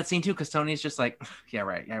love that scene too, because Tony's just like, "Yeah,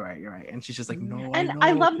 right, you're right," and she's just like, "No." and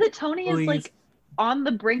I love that Tony is like on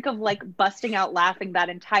the brink of like busting out laughing that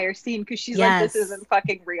entire scene because she's like, "This isn't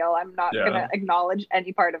fucking real. I'm not gonna acknowledge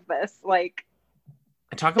any part of this." Like,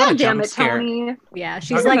 talk about a damn jump it, scare. Tony. Yeah,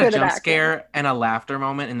 She's she's like like a jump scare and a laughter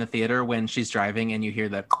moment in the theater when she's driving and you hear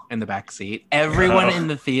the in the back seat. Everyone in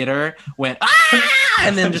the theater went ah,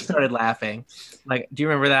 and then just started laughing. Like, do you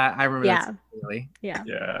remember that? I remember that really. Yeah.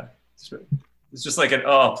 Yeah. It's just like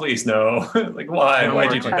oh, please no. Like, why?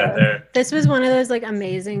 Why'd you put that there? This was one of those like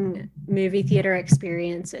amazing movie theater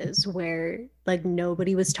experiences where like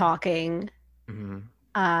nobody was talking. Mm-hmm.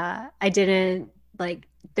 I didn't like.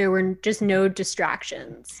 There were just no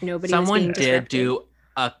distractions. Nobody. Someone did do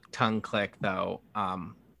a tongue click though,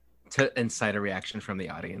 to incite a reaction from the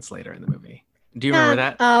audience later in the movie. Do you remember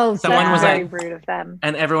that? Oh, someone was very like, rude of them,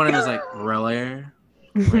 and everyone was like, "Really?"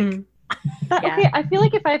 Like, okay, I feel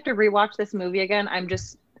like if I have to rewatch this movie again, I'm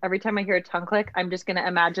just every time I hear a tongue click, I'm just gonna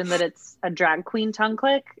imagine that it's a drag queen tongue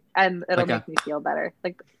click, and it'll make me feel better.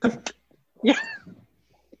 Like, yeah.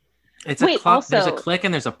 It's a clock. There's a click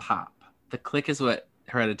and there's a pop. The click is what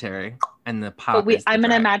Hereditary, and the pop. But I'm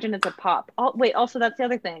gonna imagine it's a pop. Oh, wait, also that's the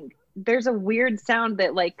other thing. There's a weird sound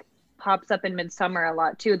that like pops up in Midsummer a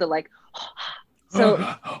lot too. The like,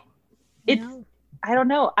 so it's. I don't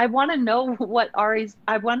know. I want to know what Ari's.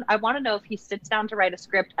 I want to know if he sits down to write a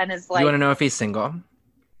script and is like. You want to know if he's single?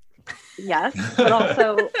 Yes, but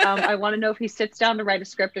also I want to know if he sits down to write a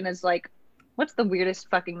script and is like, "What's the weirdest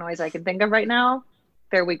fucking noise I can think of right now?"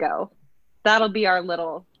 There we go. That'll be our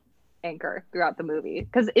little anchor throughout the movie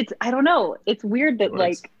because it's. I don't know. It's weird that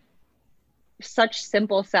like such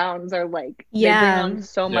simple sounds are like they bring on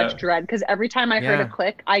so much dread because every time I heard a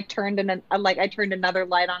click I turned another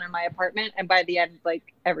light on in my apartment and by the end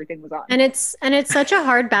like everything was on. And it's such a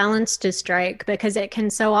hard balance to strike because it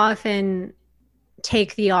can so often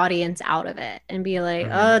take the audience out of it and be like,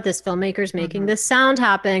 oh, this filmmaker's making this sound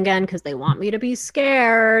happen again because they want me to be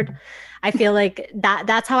scared. I feel like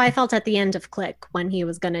that's how I felt at the end of Click when he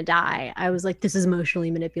was going to die. I was like, this is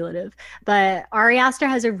emotionally manipulative. But Ari Aster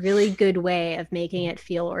has a really good way of making it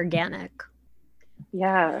feel organic.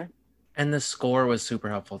 Yeah. And the score was super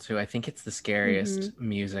helpful too. I think it's the scariest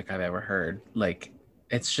music I've ever heard. Like,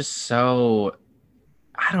 it's just so,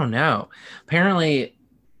 I don't know. Apparently,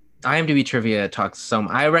 IMDb trivia talks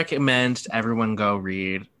I recommend everyone go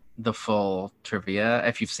read the full trivia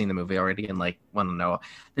if you've seen the movie already and like want to know.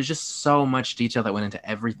 There's just so much detail that went into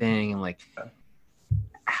everything and like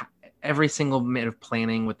every single bit of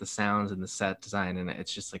planning with the sounds and the set design, and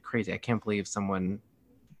it's just like crazy. I can't believe someone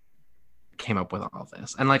came up with all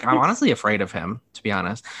this. And like I'm honestly afraid of him, to be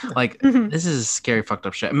honest. Like this is scary fucked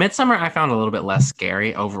up shit. Midsummer I found a little bit less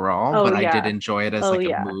scary overall, but I did enjoy it as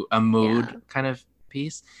a mood kind of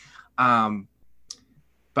piece.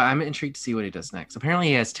 But I'm intrigued to see what he does next. Apparently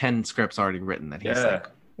he has 10 scripts already written that he's like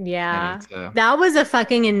that was a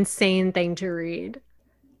fucking insane thing to read,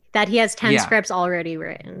 that he has 10 scripts already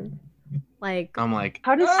written. Like I'm like,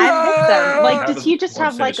 how does he pick them? Like does he just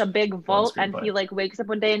have like a big vault and he like wakes up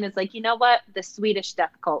one day and is like, you know what, the Swedish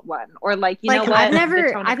Death Cult one, or like you know what,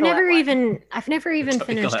 I've never even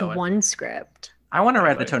finished one script. I want to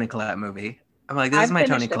write the Toni Collette movie. I'm like, this is my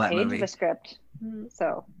Toni Collette movie. The script.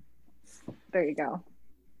 So there you go.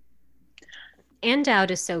 Ann Dowd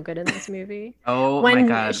is so good in this movie. Oh my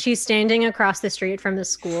God. When she's standing across the street from the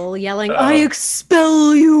school yelling, I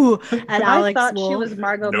expel you at Alex I thought Wolff. she was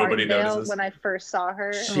Margot Martindale when I first saw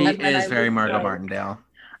her. She is very Margot Martindale.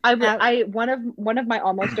 One of my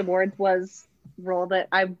almost awards was role that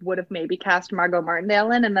I would have maybe cast Margot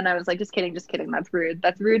Martindale in, and then I was like, just kidding, that's rude.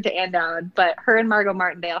 That's rude to Ann Dowd. But her and Margot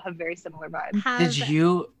Martindale have very similar vibes. Did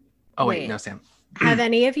you wait, no, Sam. Have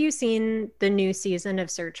any of you seen the new season of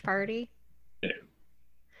Search Party?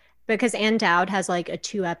 because Ann Dowd has like a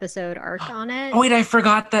 2-episode arc on it. Oh wait, I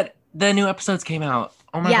forgot that the new episodes came out.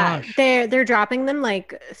 Oh my gosh. They're dropping them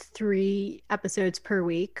like 3 episodes per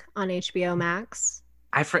week on HBO Max.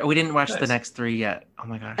 We didn't watch the Nice. next 3 yet. Oh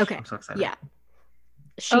my gosh. Okay. I'm so excited. Yeah.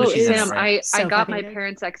 She Oh, she's in Sam, it, right? I so got my fucking good.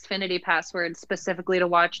 parents' Xfinity password specifically to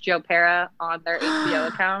watch Joe Pera on their HBO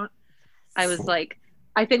account. I was like,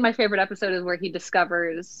 I think my favorite episode is where he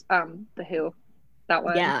discovers The Who. That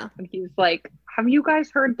one. Yeah. And he's like, have you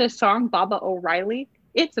guys heard this song, Baba O'Reilly?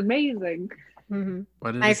 It's amazing. Mhm.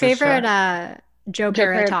 What is My this favorite show? Joe Joe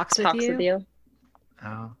Pera Pera talks with you.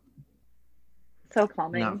 Oh, So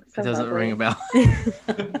calming. no, so it doesn't lovely. ring a bell.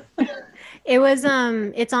 It was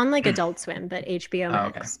it's on like Adult Swim, but HBO Oh,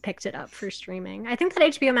 Max picked it up for streaming. I think that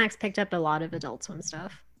HBO Max picked up a lot of Adult Swim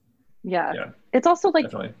stuff. Yeah. Yeah. It's also like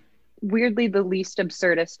Definitely. weirdly the least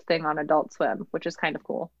absurdist thing on Adult Swim, which is kind of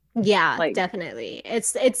cool. Yeah, Like- definitely.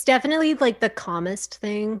 It's definitely like the calmest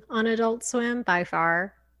thing on Adult Swim by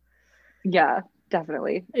far. Yeah,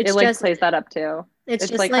 definitely. It's it like just- plays that up too. It's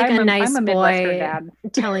just like, like I'm a nice I'm a Midwestern boy dad.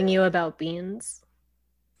 telling you about beans.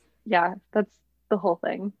 Yeah, that's the whole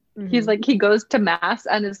thing. He's Mhm. like, he goes to mass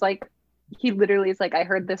and is like, he literally is like, I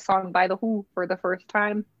heard this song by The Who for the first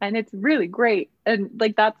time and it's really great. And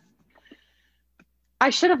like, I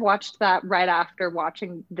should have watched that right after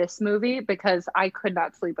watching this movie because I could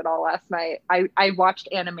not sleep at all last night. I watched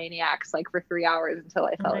Animaniacs like for 3 hours until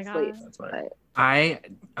I Oh fell my asleep. God. That's why.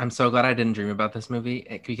 I'm so glad I didn't dream about this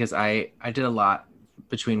movie because I did a lot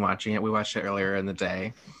between watching it. We watched it earlier in the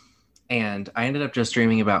day, and I ended up just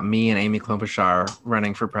dreaming about me and Amy Klobuchar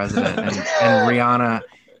running for president, and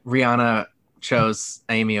Rihanna chose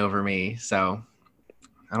Amy over me. So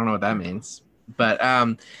I don't know what that means, but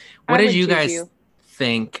what I did would you choose guys you.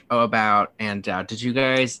 think about Ann Dowd? Did you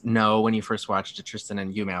guys know when you first watched it, Tristan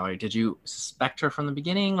and you, Mallory? Did you suspect her from the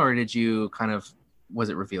beginning, or did you was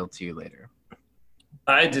it revealed to you later?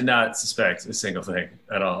 I did not suspect a single thing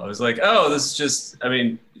at all. I was like, oh, this is just, I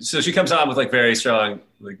mean, so she comes on with like very strong,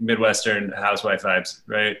 like Midwestern housewife vibes,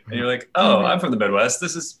 right? And you're like, oh, Mhm. I'm from the Midwest.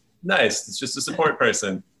 This is nice. It's just a support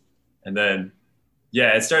person. And then,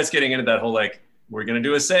 yeah, it starts getting into that whole like, we're going to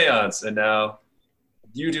do a seance. And now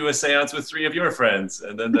you do a seance with 3 of your friends.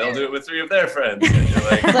 And then they'll do it with 3 of their friends. And you're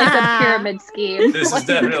like, It's like a pyramid scheme. this is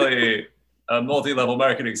definitely a multi-level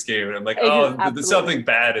marketing scheme. And I'm like, oh, Absolutely. something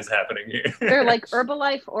bad is happening here. They're like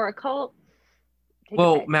Herbalife or a cult. Take a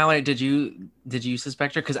Well, pick. Mallory, did you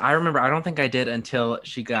suspect her? Because I remember, I don't think I did until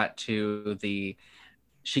she got to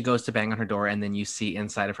she goes to bang on her door, and then you see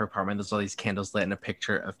inside of her apartment, there's all these candles lit and a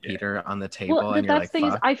picture of Yeah. Peter on the table, Well, and you're that's like, the thing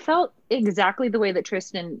is, fuck. I felt exactly the way that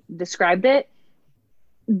Tristan described it.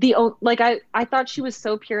 I thought she was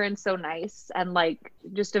so pure and so nice, and like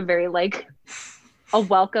just a very like a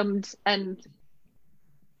welcomed and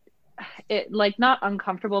it like not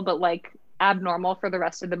uncomfortable, but like abnormal for the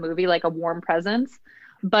rest of the movie, like a warm presence.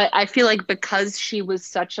 But I feel like because she was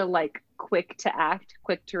such a like quick to act,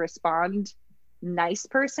 quick to respond, nice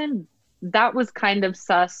person, that was kind of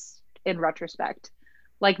sus in retrospect.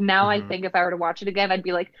 Like now I Mhm. think if I were to watch it again, I'd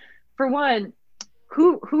be like, for one,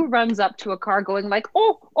 who runs up to a car going like,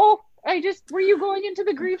 oh, were you going into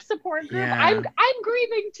the grief support group? Yeah. I'm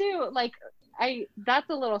grieving too. Like that's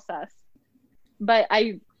a little sus. But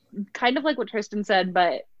I kind of like what Tristan said,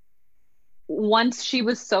 but once she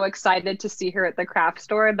was so excited to see her at the craft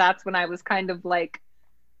store, that's when I was kind of like,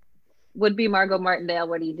 would be Margot Martindale,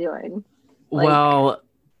 what are you doing? Like- Well,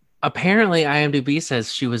 apparently IMDb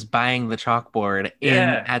says she was buying the chalkboard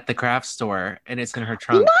Yeah. at the craft store, and it's in her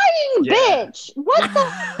trunk. Lying Yeah. bitch! What the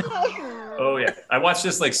fuck? Oh yeah, I watched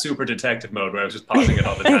this like super detective mode where I was just pausing it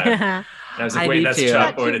all the time. And I was like, I wait, do that's too. chalkboard.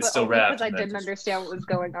 That too, It's but still only wrapped. because I and then didn't just- understand what was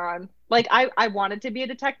going on. Like I wanted to be a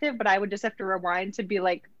detective, but I would just have to rewind to be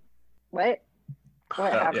like, what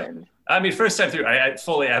yeah. happened? I mean, first time through, I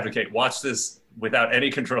fully advocate watch this without any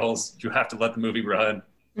controls. You have to let the movie run.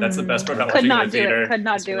 That's the best part about Could watching not it in do theater. it. Could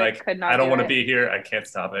not It's do like, it. Could not. I don't do want to it. be here. I can't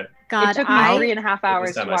stop it. God, It took me I 3.5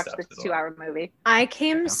 hours time to I watch stopped this as well. 2-hour movie. I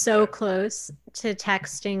came so Yeah. close to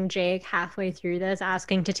texting Jake halfway through this,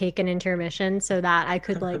 asking to take an intermission so that I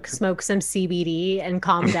could like smoke some CBD and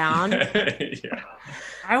calm down. Yeah.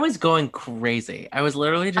 I was going crazy. I was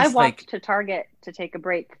literally I just walked like, to Target to take a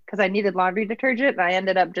break because I needed laundry detergent, and I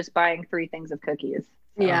ended up just buying 3 things of cookies.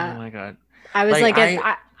 Yeah, oh my god. I was like,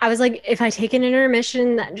 like, I was like, if I take an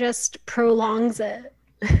intermission, that just prolongs it.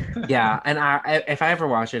 Yeah, and if I ever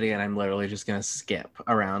watch it again, I'm literally just gonna skip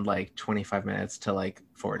around like 25 minutes to like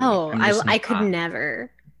 40. Oh, I'm just I could not-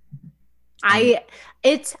 never.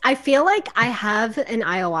 I feel like I have an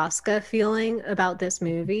ayahuasca feeling about this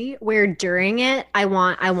movie where during it I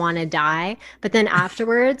want to die, but then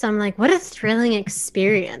afterwards I'm like, what a thrilling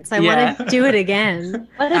experience. I want to do it again.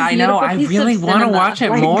 What a I know. beautiful I piece really of want to cinema. watch it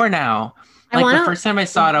Like, more now. I Like want the first time I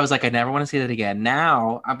saw it, I was like, I never want to see that again.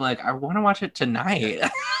 Now I'm like, I want to watch it tonight.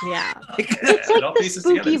 Yeah. It's It like all the pieces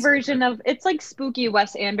together. spooky It's so version good. of it's like spooky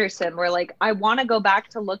Wes Anderson, where like I want to go back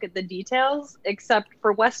to look at the details, except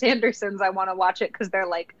for Wes Anderson's, I want to watch it because they're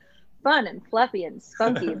like fun and fluffy and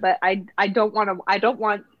spunky. But I don't want to I don't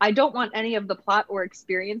want any of the plot or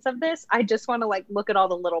experience of this. I just want to like look at all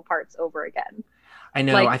the little parts over again. I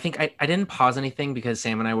know. Like- I think I didn't pause anything because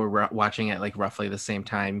Sam and I were watching it like roughly the same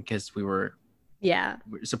time because we were Yeah.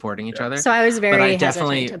 supporting each Yeah. other. So I was very I hesitant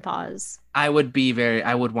definitely- to pause. I would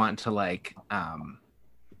want to like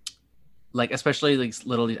especially like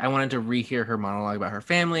little, I wanted to rehear her monologue about her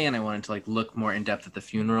family, and I wanted to like look more in depth at the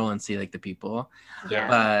funeral and see like the people. Yeah.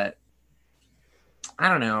 But I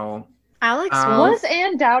don't know. Alex Was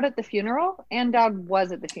Ann Dowd at the funeral? Ann Dowd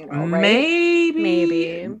was at the funeral, right? Maybe.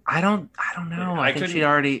 Maybe. I don't know. I I think she couldn't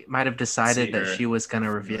already might have decided see that her. she was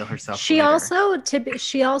gonna reveal herself. She later.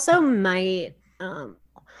 also might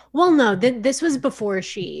well no, this was before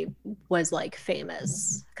she was like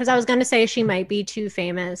famous, because I was going to say she might be too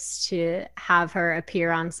famous to have her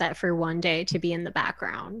appear on set for one day to be in the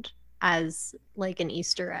background as like an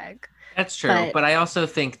Easter egg. That's true, but I also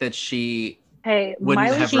think that she Hey, wouldn't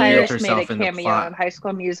Miley have revealed Cyrus made herself a in the cameo plot. in High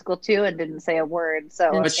School Musical 2 and didn't say a word.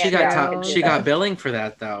 So, But But she Ann got Dowd can do she got that. billing for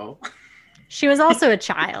that though. She was also a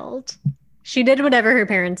child. She did whatever her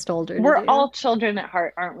parents told her to We're do. all children at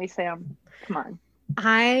heart, aren't we, Sam? Come on.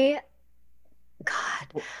 God.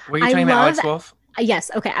 Were you I talking about Alex love- Wolff?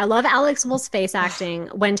 Yes. Okay. I love Alex Wolff's face acting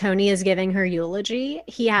when Tony is giving her eulogy.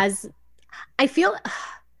 I feel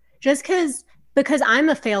just because I'm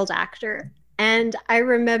a failed actor. And I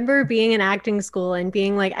remember being in acting school and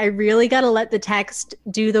being like, I really got to let the text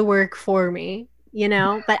do the work for me, you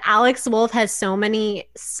know? But Alex Wolff has so many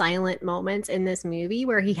silent moments in this movie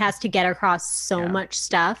where he has to get across so much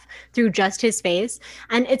stuff through just his face.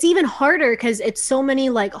 And it's even harder because it's so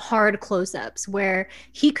many like hard close-ups where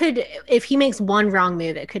he could, if he makes one wrong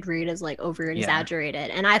move, it could read as like over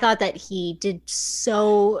exaggerated. And I thought that he did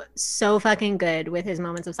so fucking good with his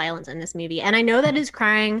moments of silence in this movie. And I know that his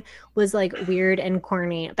crying was like weird and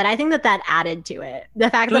corny, but I think that added to it. The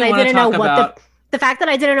fact that I didn't know the fact that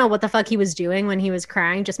I didn't know what the fuck he was doing when he was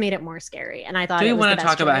crying just made it more scary. And I thought, Do we want to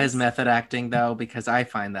talk about his method acting though? Because I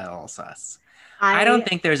find that all sus. I don't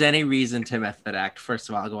think there's any reason to method act. First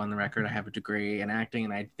of all, I'll go on the record. I have a degree in acting,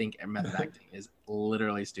 and I think method acting is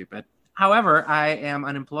literally stupid. However, I am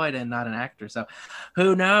unemployed and not an actor, so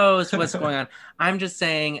who knows what's going on. I'm just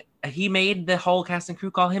saying he made the whole cast and crew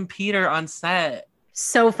call him Peter on set.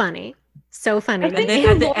 So funny. So funny. I think then Hugh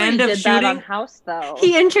at the Laurie end of did that on shooting- House, though.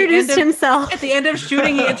 He introduced himself. At the end of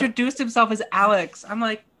shooting, he introduced himself as Alex. I'm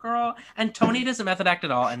like, girl. And Tony doesn't method act at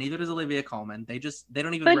all, and neither does Olivia Colman. They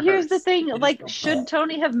don't even But here's the rehearse. thing, They just like, go, should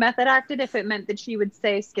Tony have method acted if it meant that she would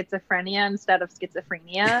say schizophrenia instead of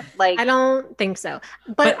schizophrenia? Like, I don't think so.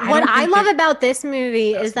 But But I what don't I think love that- about this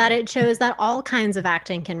movie That's is that it shows that all kinds of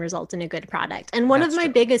acting can result in a good product. And one That's of my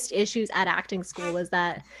true. biggest issues at acting school was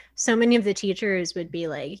that so many of the teachers would be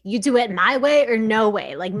like, you do it my way or no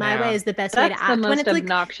way. Like my Yeah. way is the best way that's to the act. When most it's like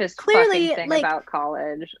obnoxious clearly, fucking thing like- about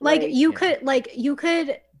college.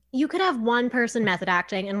 you could have one person method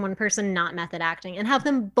acting and one person not method acting and have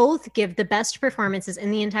them both give the best performances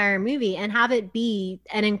in the entire movie and have it be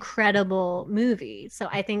an incredible movie. So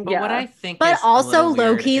I think But what I think, but is a also little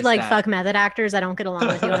low weird key is like that- fuck method actors. I don't get along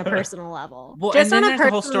with you on a personal level. Well, Just and then on a there's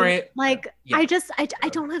the whole personal- story. like Yeah. I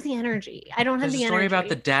don't have the energy. I don't have There's the a story energy. about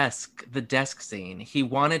the desk scene. He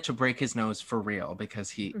wanted to break his nose for real because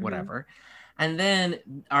he Mhm. whatever. And then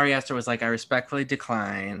Ari Aster was like, I respectfully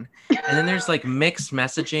decline. And then there's like mixed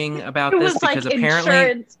messaging about it this was like because apparently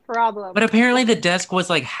insurance problem. but apparently the desk was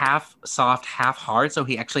like half soft, half hard, so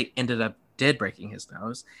he actually did breaking his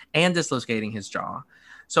nose and dislocating his jaw.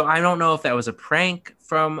 So I don't know if that was a prank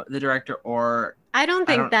from the director or I don't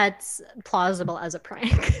think that's plausible as a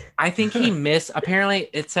prank. I think he apparently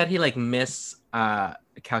it said he like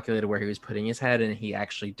calculated where he was putting his head, and he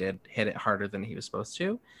actually did hit it harder than he was supposed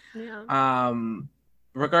to. Yeah.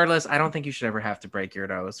 Regardless, I don't think you should ever have to break your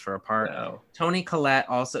nose for a part. No. Tony Collette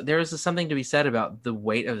also, there is something to be said about the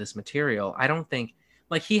weight of this material. I don't think,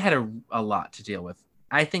 like, he had a lot to deal with.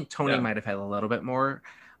 I think Tony might have had a little bit more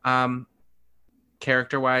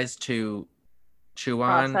character-wise to chew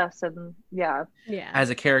on. Process and yeah. As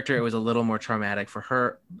a character, it was a little more traumatic for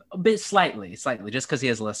her, a bit slightly, just because he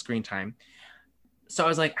has less screen time. So I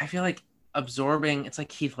was like, I feel like absorbing. It's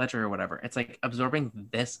like Heath Ledger or whatever. It's like absorbing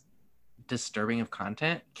this disturbing of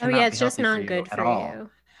content. Oh yeah, it's just not good for you.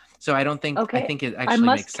 So I don't think. Okay, I think it I actually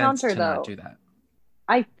must makes sense counter, to not though. do that.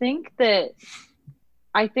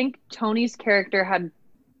 I think Tony's character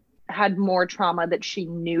had more trauma that she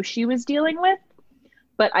knew she was dealing with,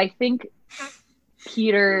 but I think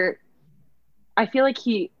Peter, I feel like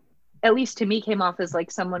he, at least to me, came off as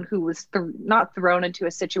like someone who was not thrown into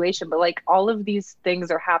a situation, but like all of these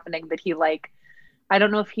things are happening that he like, I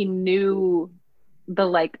don't know if he knew the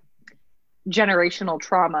like generational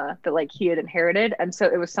trauma that like he had inherited, and so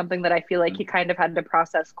it was something that I feel like he kind of had to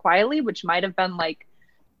process quietly, which might have been like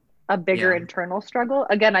a bigger internal struggle.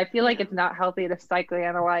 Again, I feel like it's not healthy to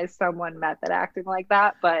psychoanalyze someone method acting like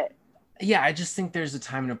that, but yeah, I just think there's a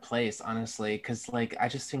time and a place, honestly, because like I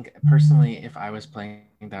just think personally, if I was playing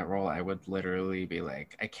that role, I would literally be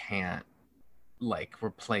like, I can't like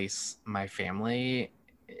replace my family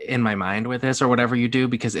in my mind with this or whatever you do,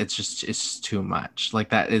 because it's just too much. Like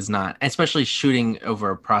that is not, especially shooting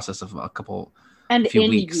over a process of a few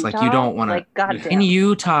weeks. Utah, like you don't want to like goddamn. In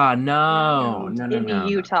Utah. No.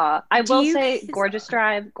 Utah. I will say, gorgeous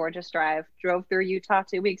drive. Drove through Utah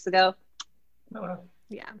 2 weeks ago. Oh, wow.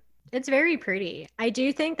 Yeah. It's very pretty. I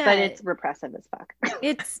do think that, but it's repressive as fuck.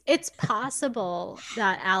 it's possible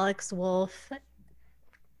that Alex Wolff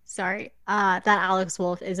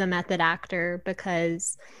is a method actor,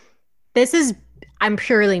 because I'm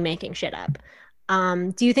purely making shit up.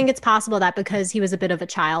 Do you think it's possible that because he was a bit of a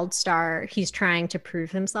child star, he's trying to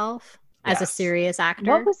prove himself as a serious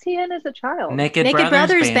actor? What was he in as a child? Naked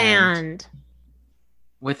Brothers Band.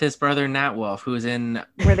 With his brother Nat Wolff, who's in.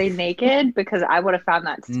 Were they naked? Because I would have found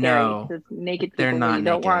that scary. No, naked people, they're not. You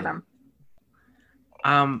don't want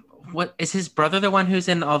them. What is his brother? The one who's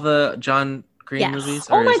in all the John Green movies?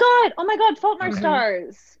 Oh my god! Fault in Our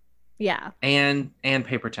Stars. Yeah. And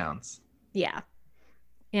Paper Towns. Yeah.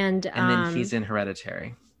 And then he's in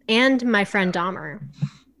Hereditary. And My Friend Dahmer.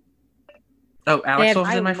 Oh, Alex Wolff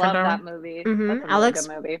is in My Friend Dahmer? I love that movie. Mm-hmm. That's a really good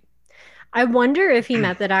movie. I wonder if he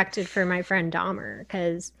method acted for My Friend Dahmer,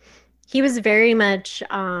 because he was very much.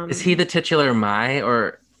 Is he the titular Mai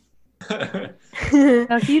or? No,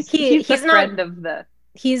 he's the friend of the.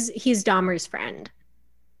 He's Dahmer's friend.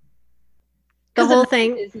 The whole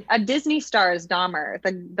thing. A Disney star is Dahmer.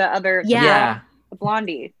 The other. Yeah. The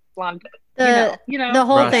blondie. You know. The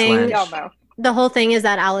whole Russ thing. Y'all know. The whole thing is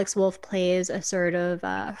that Alex Wolff plays a sort of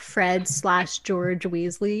Fred/George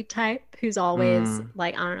Weasley type who's always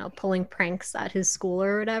like, I don't know, pulling pranks at his school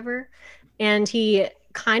or whatever. And he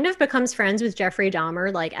kind of becomes friends with Jeffrey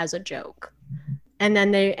Dahmer, like as a joke. And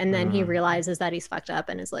then he realizes that he's fucked up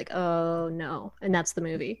and is like, oh no. And that's the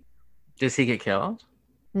movie. Does he get killed?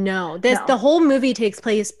 No, the whole movie takes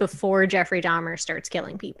place before Jeffrey Dahmer starts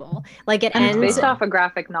killing people. Like it ends based off a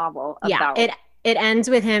graphic novel. It ends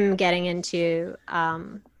with him getting into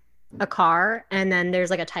a car, and then there's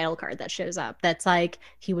like a title card that shows up that's like,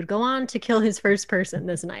 he would go on to kill his first person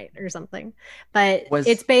this night or something. But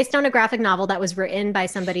it's based on a graphic novel that was written by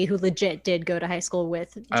somebody who legit did go to high school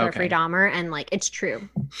with Jeffrey Dahmer, and like it's true.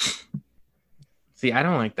 See, I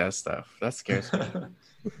don't like that stuff. That scares me.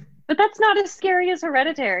 But that's not as scary as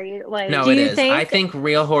Hereditary. Like, no, it is. I think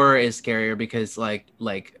real horror is scarier because like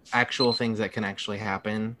actual things that can actually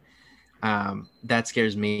happen. That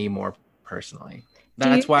scares me more personally.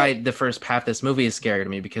 That's why the first half of this movie is scary to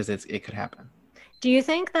me, because it could happen. Do you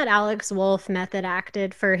think that Alex Wolff method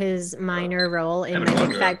acted for his minor role in My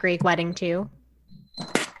Big Fat Greek Wedding too?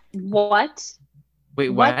 What? Wait,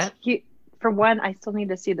 what? For one, I still need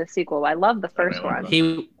to see the sequel. I love the first one.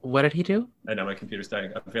 What did he do? I know my computer's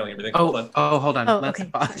dying. I'm failing everything. Hold on. Let's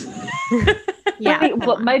pause. Yeah.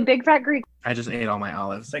 Wait, My Big Fat Greek. I just ate all my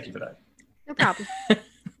olives. Thank you for that. No problem.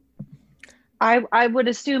 I would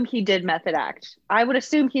assume he did method act. I would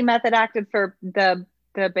assume he method acted for the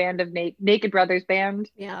band of Naked Brothers Band.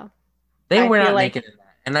 Yeah. They were not naked in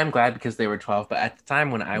that. And I'm glad, because they were 12. But at the time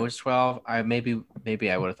when I was 12,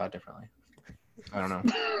 maybe I would have thought differently. I don't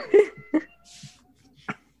know.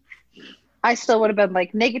 I still would have been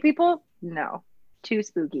like, naked people? No. Too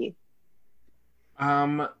spooky.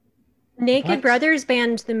 Naked Brothers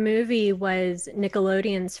Band, the movie, was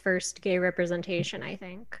Nickelodeon's first gay representation, I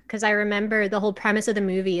think. Because I remember the whole premise of the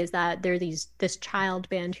movie is that they're this child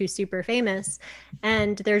band who's super famous,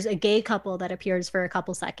 and there's a gay couple that appears for a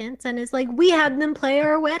couple seconds and is like, we had them play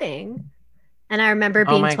our wedding. And I remember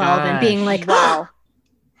being 12 and being like, wow.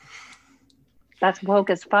 That's woke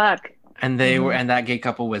as fuck. And they were, and that gay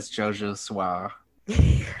couple was Jojo Siwa.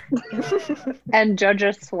 And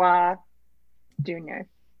Jojo Siwa Jr.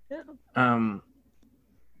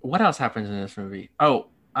 What else happens in this movie? I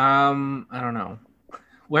don't know.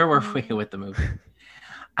 Where were we with the movie?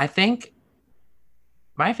 I think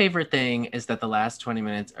my favorite thing is that the last 20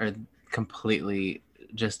 minutes are completely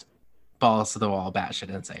just balls to the wall, batshit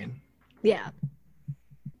insane. Yeah.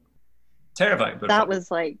 Terrifying. But That fun. was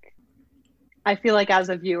like, I feel like as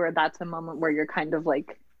a viewer, that's a moment where you're kind of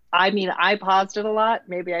like, I mean, I paused it a lot.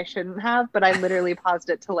 Maybe I shouldn't have, but I literally paused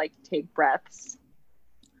it to like take breaths.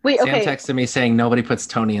 Wait, Sam okay. texted me saying nobody puts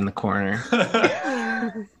Tony in the corner.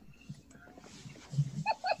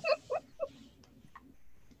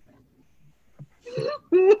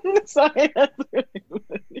 Sorry, that's really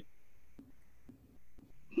funny.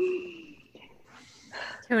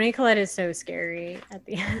 Toni Collette is so scary at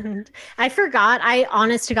the end. I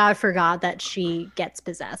honest to God forgot that she gets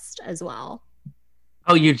possessed as well.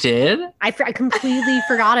 Oh, you did? I completely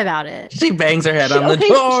forgot about it. She bangs her head on the Okay,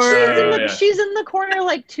 door. yeah. she's in the corner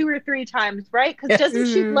like 2 or 3 times, right? Because Yes. doesn't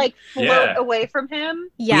she Mhm. like float Yeah. away from him?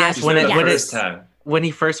 Yeah. Yes, She's when there it- the when first it's- time. When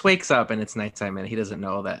he first wakes up and it's nighttime and he doesn't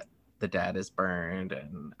know that the dad is burned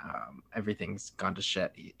and everything's gone to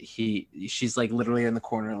shit. She's like literally in the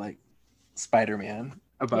corner like Spider-Man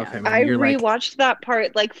above Yeah. him. And I you're like, rewatched that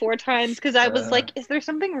part like 4 times because I was like, is there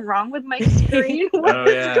something wrong with my screen? What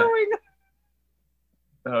is yeah. going on?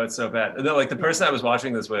 Oh, it's so bad. And then, like the person I was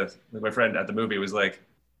watching this with, like, my friend at the movie, was like,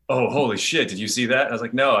 "Oh, holy shit! Did you see that?" I was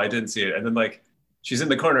like, "No, I didn't see it." And then like, she's in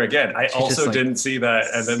the corner again. I She also just, like, didn't see that.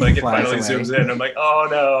 And then like it flies finally away. zooms in. I'm like, "Oh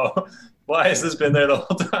no! Why has this been there the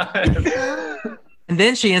whole time?" and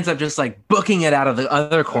then she ends up just like booking it out of the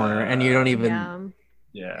other corner and you don't even, Yeah.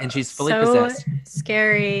 Yeah. and she's fully So possessed.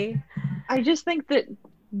 scary. I just think that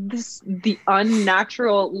the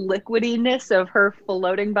unnatural liquidiness of her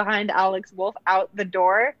floating behind Alex Wolf out the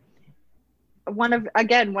door. One of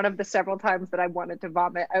the several times that I wanted to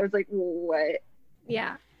vomit. I was like, what?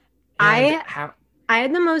 Yeah. And I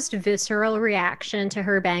had the most visceral reaction to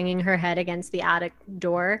her banging her head against the attic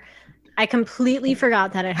door. I completely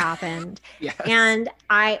forgot that it happened. yes. And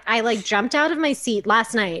I like jumped out of my seat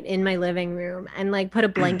last night in my living room and like put a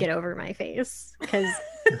blanket over my face because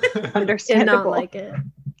I did Understandable. not like it.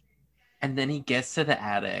 And then he gets to the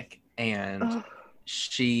attic and Ugh.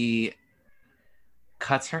 she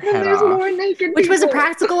cuts her And head there's off. more naked Which was a people.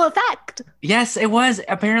 practical effect. Yes, it was.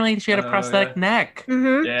 Apparently she had a Oh, prosthetic yeah. neck.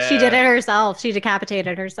 She did it herself. She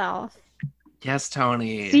decapitated herself. Yes,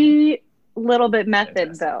 Tony. See, little bit method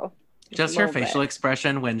Fantastic. though. Just her little bit. facial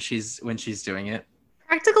expression when she's doing it.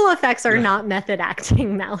 Practical effects are not method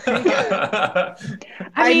acting, Mallory.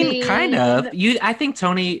 I mean, Kind of. I think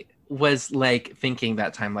Tony was like thinking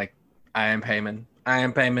that time, like, I am Payman.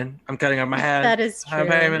 I'm cutting off my head. That is I'm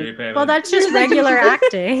true. Payman. Well, that's just You're like- regular Do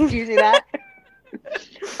acting. you see that?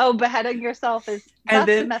 Oh, beheading yourself is And that's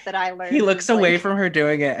the then method I learned. He looks It's away like- from her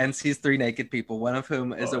doing it and sees 3 naked people, one of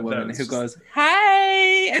whom is Oh, a woman that's who just- goes,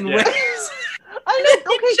 "Hey!" and Yeah. waves. I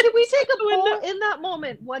know. Okay, can we take a Window. poll in that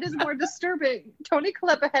moment? What is more disturbing, Toni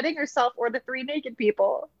Collette beheading herself or the 3 naked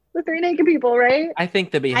people? The 3 naked people, right? I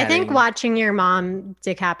think the I beheading. think watching your mom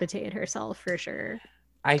decapitate herself for sure.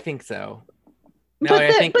 I think so. But No, I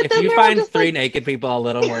the- think but if then you they're all find just 3 like- naked people a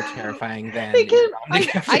little more terrifying than They can- your mom I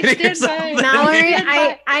decapitating stand herself, by- then- Mallory,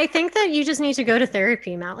 Yeah. I think that you just need to go to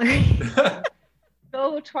therapy, Mallory.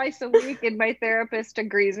 Go twice a week, and my therapist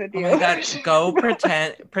agrees with Oh you. my god, go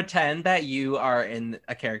pretend that you are in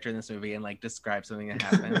a character in this movie and like describe something that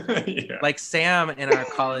happened. Yeah. Like Sam in our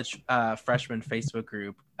college freshman Facebook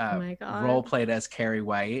group Oh my God. role played as Carrie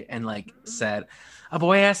White and like said, "A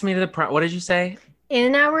boy asked me to the prom." What did you say?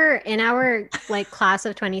 In our like class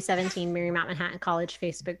of 2017 Marymount Manhattan College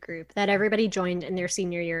Facebook group that everybody joined in their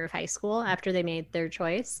senior year of high school after they made their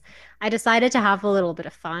choice, I decided to have a little bit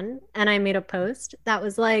of fun and I made a post that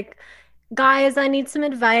was like, guys, I need some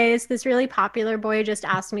advice. This really popular boy just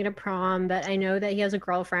asked me to prom, but I know that he has a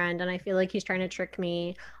girlfriend and I feel like he's trying to trick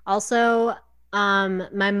me. Also,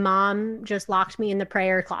 my mom just locked me in the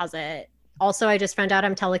prayer closet. Also, I just found out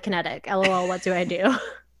I'm telekinetic. LOL, what do I do?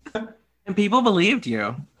 And people believed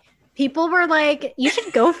you. People were like, you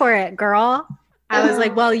should go for it, girl. I was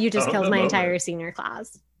like, well, you just Oh, killed the my moment. entire senior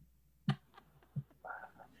class.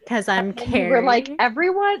 Because I'm And Carrie. you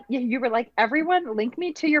were like, everyone, link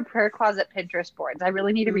me to your prayer closet Pinterest boards. I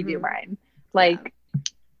really need to redo Mhm. mine. Like,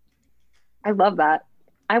 I love that.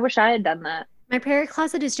 I wish I had done that. my prayer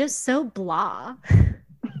closet is just so blah.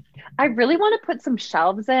 I really want to put some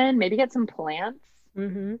shelves in, maybe get some plants.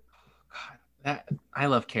 Hmm. That I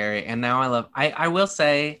love Carrie, and now I will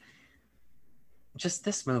say, just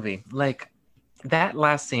this movie, like that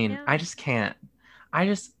last scene, Yeah. I just can't. I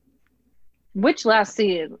just Which last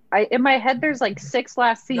scene? In my head there's like 6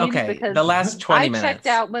 last scenes Okay, because the last 20 I minutes. checked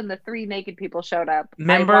out when the 3 naked people showed up.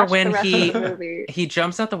 Remember I watched when the rest of the movie. he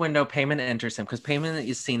jumps out the window, Payman enters him, because Payman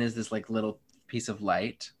is seen as this like little piece of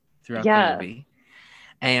light throughout the movie.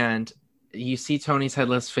 And you see Tony's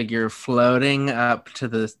headless figure floating up to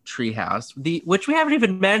the treehouse, which we haven't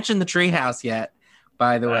even mentioned the treehouse yet,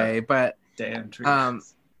 by the way. But damn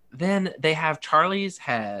treehouse. Then they have Charlie's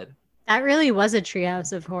head. That really was a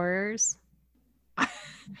treehouse of horrors.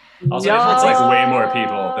 Also, it looks like way more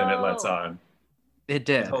people than it lets on. It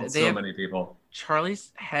did. It holds so many people.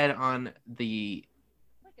 Charlie's head on the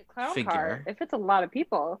Like a clown figure. car. If it's a lot of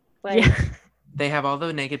people, like they have all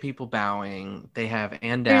the naked people bowing. They have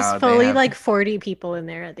Ann there's Dowd. fully like 40 people in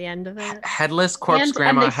there at the end of it. Headless corpse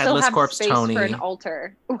grandma, and they still headless have corpse space Tony, for an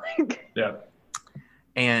altar. Yeah.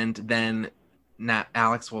 and then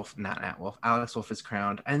Alex Wolff is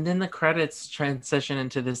crowned, and then the credits transition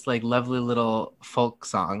into this like lovely little folk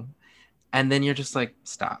song, and then you're just like,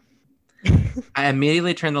 stop. I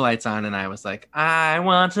immediately turned the lights on and I was like, I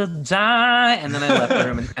want to die, and then I left the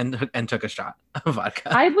room and took a shot of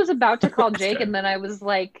vodka. I was about to call Jake and then I was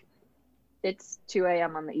like, it's 2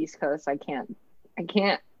 a.m. on the East Coast. I can't.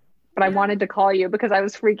 But I wanted to call you because I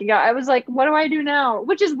was freaking out. I was like, what do I do now?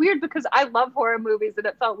 Which is weird because I love horror movies and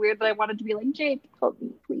it felt weird that I wanted to be like, Jake, help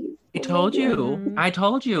me, please. I told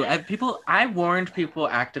you. I warned people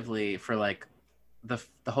actively for like the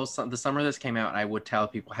summer this came out. I would tell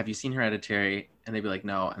people, have you seen Hereditary? And they'd be like,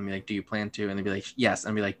 no. And be like, do you plan to? And they'd be like, yes.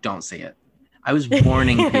 And I'd be like, don't see it. I was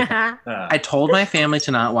warning people. I told my family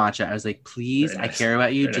to not watch it. I was like, please, I care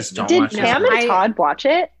about you. Just don't watch it. Did Pam and Todd watch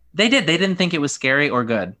it? They did. They didn't think it was scary or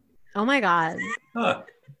good. Oh my God. Huh.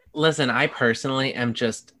 Listen, I personally am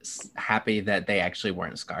just happy that they actually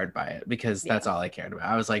weren't scarred by it, because that's all I cared about.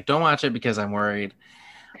 I was like, don't watch it because I'm worried.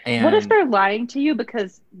 And what if they're lying to you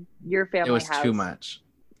because your family it was has too much?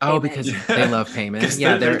 Payment. Oh, because they love payment.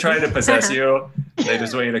 Yeah, they're trying to possess you. They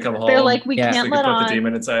just want you to come home. They're like, we Yeah. can't so let put on. the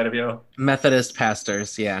demon inside of you. Methodist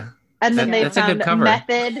pastors, yeah. And then they That's a good found cover.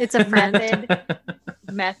 method. It's a friend.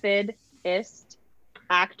 Methodist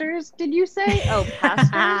actors. Did you say? Oh,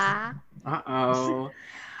 pastors. Uh-oh.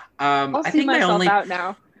 I'll I see think my myself only out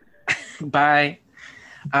now. my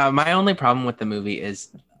only problem with the movie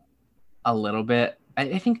is a little bit.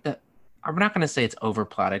 I think that I'm not going to say it's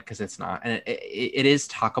overplotted, because it's not, and it is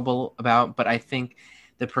talkable about. But I think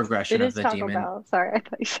the progression It of is the Taco demon. Bell. Sorry, I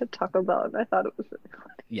thought you said Taco Bell, and I thought it was really funny.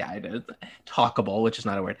 Yeah, I did. Talkable, which is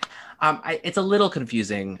not a word. It's a little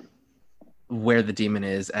confusing where the demon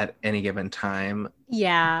is at any given time.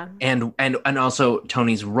 Yeah. And also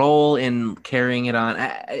Tony's role in carrying it on.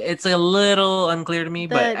 It's a little unclear to me,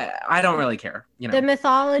 but I don't really care. You know, The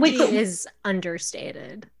mythology Wait, is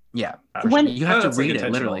understated. yeah. When- You have to That's, like, read it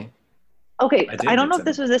intentional. literally. Okay, I I don't know did if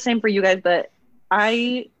this was the same for you guys, but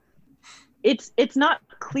it's not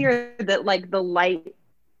clear that like the light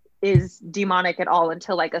is demonic at all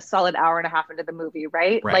until like a solid hour and a half into the movie,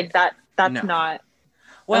 right? Right. Like that's No. not.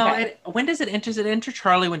 Well, Okay. when does it enter? Does it enter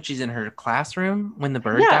Charlie when she's in her classroom when the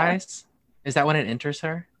bird Yeah. dies? Is that when it enters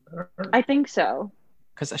her? I think so.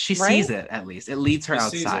 Because she Right? sees it at least. It leads her She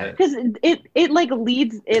sees outside. it. Because it like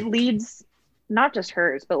leads not just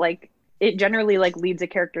hers, but like it generally like leads a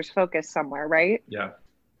character's focus somewhere, right? Yeah.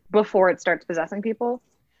 Before it starts possessing people.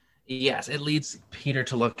 Yes, it leads Peter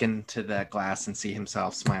to look into the glass and see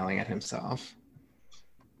himself smiling at himself.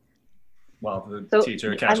 While the So,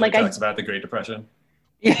 teacher casually talks about the Great Depression.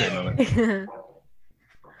 Great moment.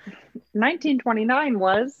 1929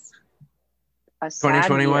 was a sad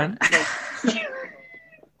 2021? year.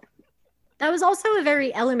 That was also a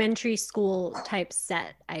very elementary school type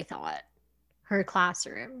set, I thought. Her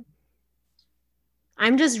classroom.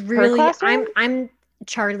 I'm just really classroom? I'm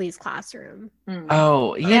Charlie's classroom.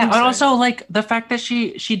 Oh yeah, and Interesting. also like the fact that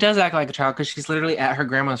she does act like a child, because she's literally at her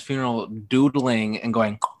grandma's funeral doodling and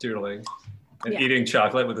going. Doodling. And Yeah. eating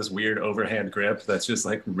chocolate with this weird overhand grip that's just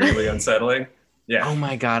like really unsettling. Yeah. Oh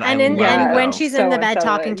my god! And I in, love and that. when she's in the So bed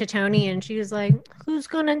talking unsettling. to Tony, and she was like, "Who's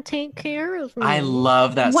gonna take care of me?" I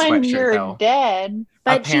love that When sweatshirt you're though. dead.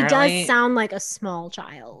 But she Apparently- does sound like a small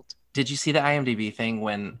child. Did you see the IMDb thing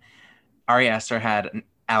when Ari Aster had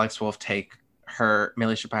Alex Wolff take her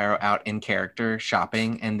Millie Shapiro out in character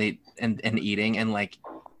shopping and eating, and like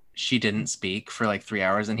she didn't speak for like 3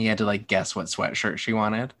 hours and he had to like guess what sweatshirt she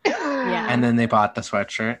wanted, Yeah. and then they bought the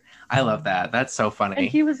sweatshirt. I love that. That's so And funny.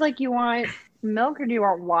 he was like, "You want milk or do you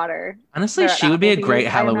want water?" Honestly, They're she would be a Applebee's, great I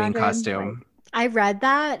Halloween imagine. costume. I read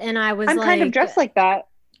that, and I was I'm like, kind of dressed like that.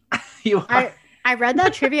 You are. I read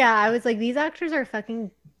that trivia. I was like, these actors are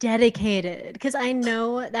fucking dedicated. Because I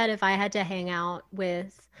know that if I had to hang out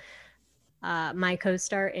with my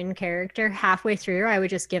co-star in character, halfway through, I would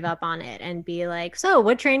just give up on it and be like, "So,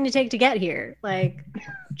 what train to take to get here?" Like,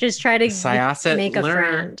 just try to Syosset make a lure.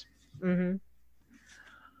 friend. hmm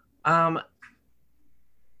Um,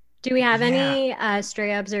 Do we have Yeah. any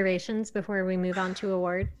stray observations before we move on to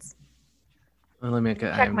awards? well, let me look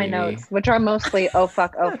at Check my IMDb. notes, which are mostly oh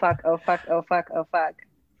fuck, oh fuck, oh fuck, oh fuck, oh fuck.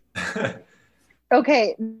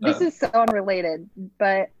 Okay, this is so unrelated,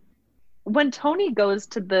 but when Tony goes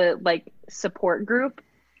to the like support group,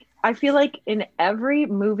 I feel like in every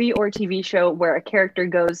movie or TV show where a character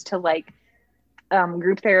goes to like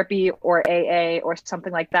group therapy or AA or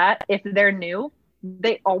something like that, if they're new,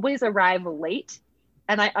 they always arrive late.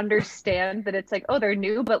 And I understand that it's like, oh, they're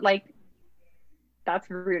new, but like, that's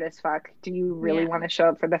rude as fuck. Do you really Yeah. want to show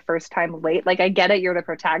up for the first time late? Like, I get it, you're the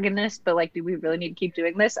protagonist, but like, do we really need to keep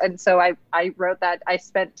doing this? And so I wrote that. I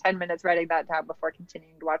spent 10 minutes writing that down before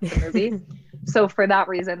continuing to watch the movie. So for that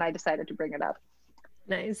reason, I decided to bring it up.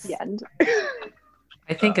 Nice. The end.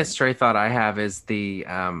 I think a stray thought I have is the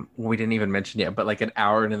we didn't even mention yet, but like an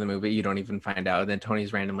hour into the movie, you don't even find out. And then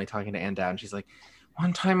Tony's randomly talking to Ann Dowd, and she's like,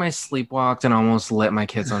 "One time I sleepwalked and almost lit my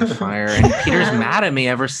kids on fire, and Peter's mad at me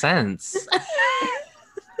ever since."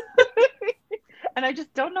 And I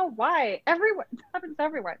just don't know why. Everyone, it happens to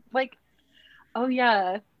everyone. Like, oh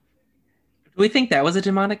yeah. Do we think that was a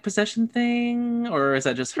demonic possession thing, or is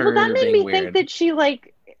that just her Well, that made being me weird? think that she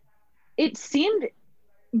like. It seemed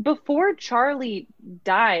before Charlie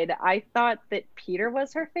died, I thought that Peter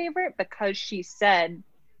was her favorite because she said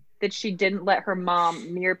that she didn't let her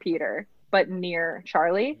mom near Peter, but near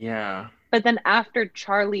Charlie. Yeah. But then after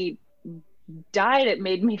Charlie died, it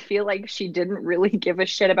made me feel like she didn't really give a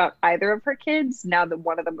shit about either of her kids now that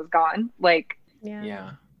one of them was gone. Like,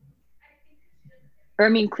 Yeah. or I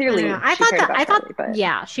mean, clearly, I she thought cared that. about I thought, Charlie, but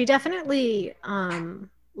yeah, she definitely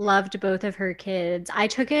loved both of her kids. I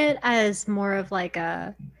took it as more of like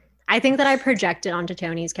a. I think that I projected onto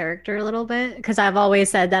Tony's character a little bit because I've always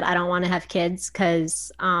said that I don't want to have kids because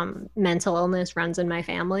mental illness runs in my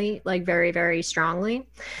family like very, very strongly,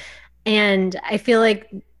 and I feel like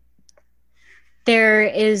there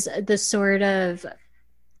is the sort of,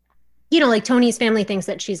 like Tony's family thinks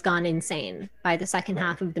that she's gone insane by the second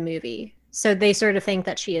half of the movie. So they sort of think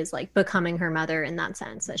that she is like becoming her mother in that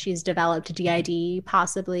sense, that she's developed DID,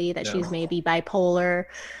 possibly, that she's maybe bipolar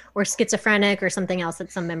or schizophrenic or something else that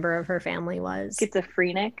some member of her family was.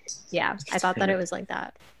 schizophrenic. Yeah, I thought that it was like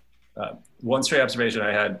that. One stray observation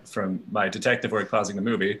I had from my detective work pausing the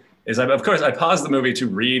movie is, of course, I paused the movie to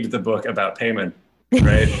read the book about payment,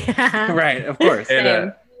 right? Right, of course.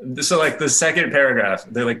 And so like the second paragraph,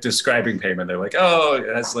 they're like describing payment. They're like, oh,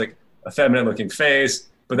 it has like a feminine looking face.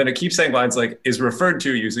 But then it keeps saying lines like, is referred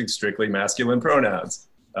to using strictly masculine pronouns,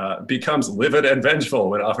 becomes livid and vengeful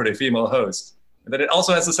when offered a female host. And then it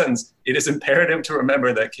also has the sentence, it is imperative to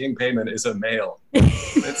remember that King Payment is a male.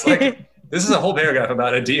 It's like, this is a whole paragraph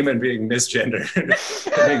about a demon being misgendered and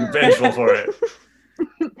being vengeful for it.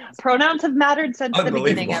 Pronouns have mattered since the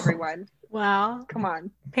beginning, Unbelievable. everyone. Wow. Come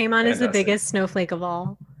on. Paimon is the Fantastic. biggest snowflake of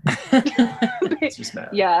all. It's just mad.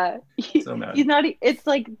 Yeah. So mad. He's not, it's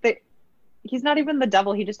like, he's not even the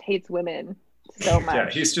devil. He just hates women so much. Yeah,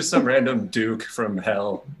 he's just some random duke from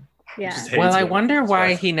hell. Yeah. Just hates Well, I women. wonder why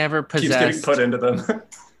Keeps he never getting possessed. put into them.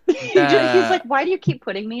 He's like, why do you keep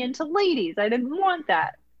putting me into ladies? I didn't want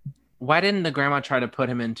that. Why didn't the grandma try to put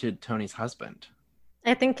him into Tony's husband?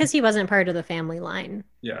 I think because he wasn't part of the family line.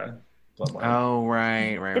 Yeah. Bloodline. Oh,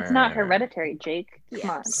 right. It's not hereditary, Jake. Come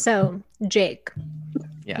on. So, Jake,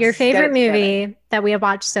 Yes. your favorite Get it. movie that we have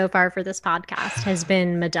watched so far for this podcast has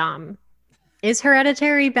been Madame. Is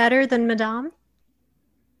Hereditary better than Madame?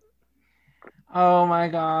 Oh my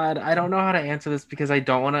God. I don't know how to answer this because I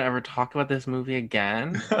don't want to ever talk about this movie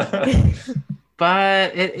again.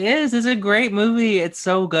 But it is. It's a great movie. It's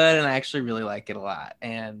so good. And I actually really like it a lot.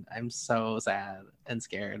 And I'm so sad and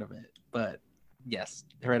scared of it. But yes,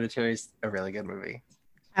 Hereditary is a really good movie.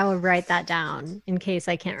 I will write that down in case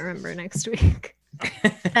I can't remember next week.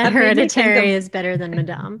 That That made me think Hereditary of- is better than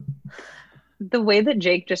Madame. The way that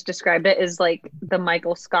Jake just described it is like the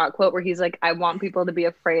Michael Scott quote where he's like, I want people to be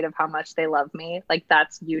afraid of how much they love me. Like,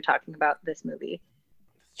 that's you talking about this movie.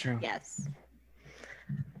 True. Yes.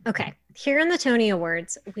 Okay. Here in the Tony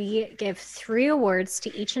Awards, we give 3 awards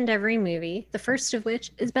to each and every movie, the first of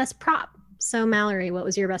which is Best Prop. So, Mallory, what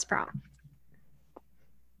was your best prop?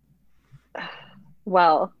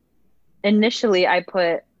 Well, initially I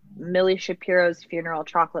put Millie Shapiro's funeral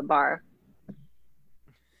chocolate bar.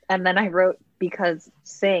 And then I wrote because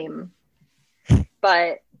same.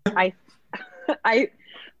 But but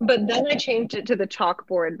then I changed it to the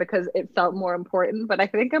chalkboard because it felt more important. But I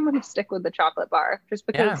think I'm gonna stick with the chocolate bar just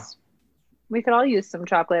because We could all use some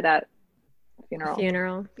chocolate at funeral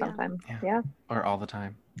Funeral. Yeah. sometime. Yeah. Yeah. Or all the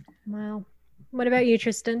time. Wow. What about you,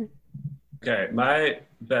 Tristan? Okay, my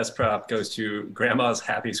best prop goes to Grandma's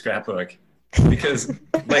happy scrapbook because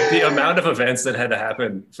like the amount of events that had to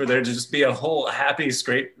happen for there to just be a whole happy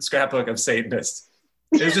scrapbook of Satanists.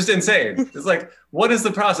 It was just insane. It's like, what is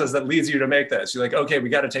the process that leads you to make that? She's like, okay, we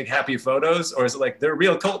got to take happy photos, or is it like they're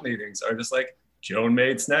real cult meetings, or just like Joan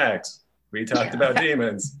made snacks, we talked about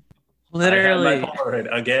demons. Literally. I had my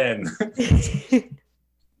Polaroid again.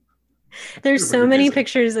 There's Super so many confusing.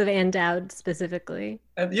 pictures of Ann Dowd specifically.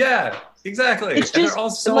 And yeah, exactly. It's And just they're all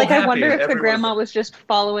so like happy. I wonder if the Everyone's- grandma was just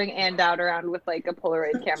following Ann Dowd around with like a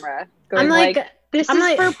Polaroid camera, going I'm like, this I'm is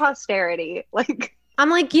like- for posterity.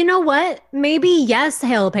 Like, you know what? Maybe yes,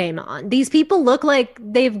 Hail Paimon. These people look like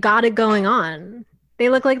they've got it going on. They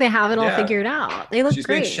look like they have it all Yeah. figured out. They look She's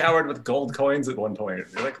great. being showered with gold coins at one point.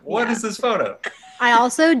 You're like, what is this photo? I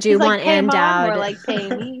also do he's want like, "Hey, Ann Mom," Dowd. or like, "Pay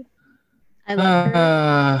me." I love her.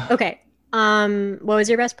 Uh, Okay. What was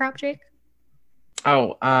your best prop, Jake?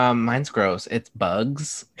 Mine's gross. It's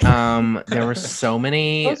bugs. There were so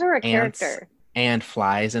many Those are a ants character. and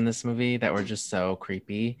flies in this movie that were just so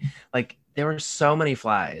creepy. Like there were so many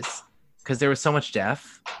flies because there was so much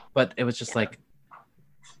death, but it was just like,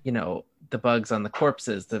 you know, the bugs on the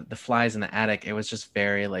corpses, the flies in the attic. It was just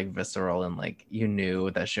very like visceral, and like you knew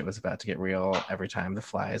that shit was about to get real every time the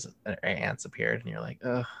flies or ants appeared, and you're like,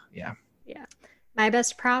 ugh, yeah. My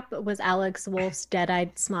best prop was Alex Wolf's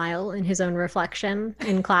dead-eyed smile in his own reflection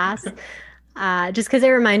in class. Just because it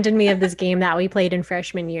reminded me of this game that we played in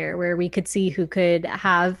freshman year where we could see who could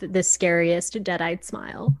have the scariest dead-eyed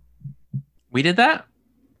smile. We did that.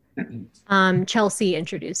 Chelsea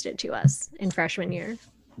introduced it to us in freshman year.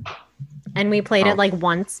 And we played Oh. it like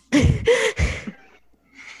once.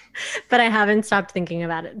 But I haven't stopped thinking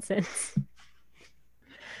about it since.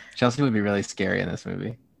 Chelsea would be really scary in this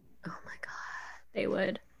movie. Oh my God. They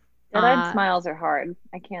would. Dead-eyed smiles are hard.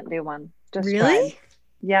 I can't do one. Just Really? try.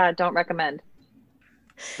 Yeah, don't recommend.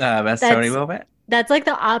 Best That's- Tony moment. That's like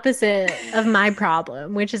the opposite of my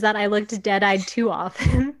problem, which is that I looked dead-eyed too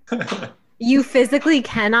often. You physically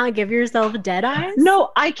cannot give yourself dead eyes?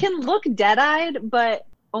 No, I can look dead-eyed, but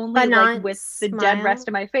only But not like with the dead smile? rest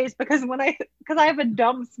of my face because because I have a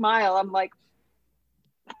dumb smile, I'm like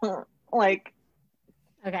like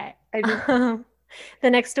Okay. I just The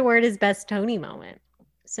next award is best Tony moment.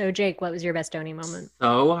 So Jake, what was your best Tony moment?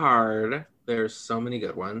 So hard. There's so many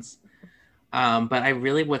good ones. But I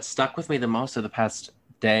really, what stuck with me the most of the past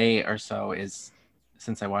day or so is,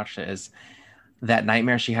 since I watched it, is that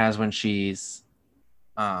nightmare she has when she's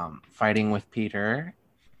fighting with Peter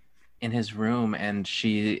in his room, and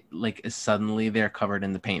she like is suddenly there covered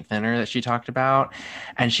in the paint thinner that she talked about,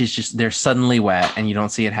 and she's just they're suddenly wet and you don't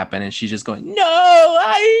see it happen, and she's just going, no,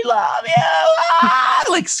 I love you, ah!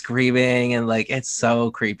 Like screaming, and like it's so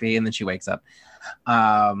creepy, and then she wakes up.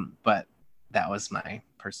 But that was my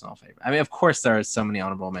personal favorite. I mean, of course there are so many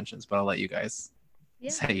honorable mentions, but I'll let you guys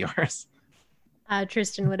say yours.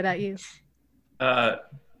 Tristan, what about you?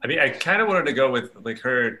 I mean, I kind of wanted to go with like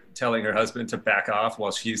her telling her husband to back off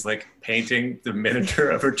while she's like painting the miniature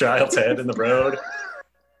of her child's head in the road.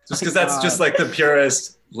 Just because that's just like the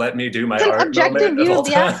purest let me do my It's an art objective moment of view all of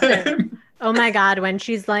the accident. time. Oh my God, when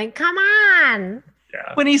she's like, come on.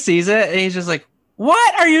 Yeah. When he sees it, and he's just like,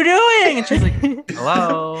 what are you doing? And she's like,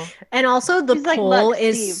 hello. And also the She's like, pole "Look,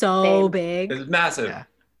 is Steve, so babe." big. It's massive. Yeah.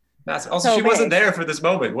 Massive. Also, So she wasn't big. there for this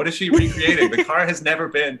moment. What is she recreating? The car has never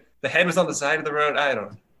been. The head was on the side of the road. I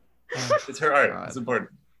don't know. It's her art. God. It's important.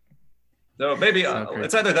 So maybe So creepy.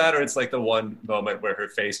 it's either that or it's like the one moment where her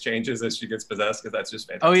face changes as she gets possessed, because that's just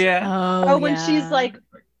fantastic. Oh yeah. Oh, when yeah. she's like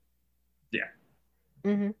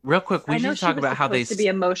Mhm. Real quick, we I know should she talk was about how they supposed to be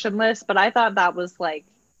emotionless, but I thought that was like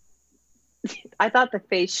I thought the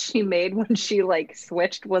face she made when she like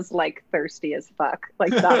switched was like thirsty as fuck. Like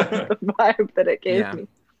that was the vibe that it gave Yeah. me.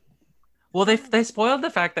 Well, they spoiled the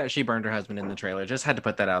fact that she burned her husband in the trailer. Just had to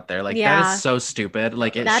put that out there. Like Yeah. that is so stupid.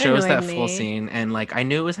 Like it That shows that annoyed full me. scene, and like I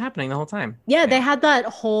knew it was happening the whole time. Yeah, they had that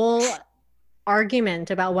whole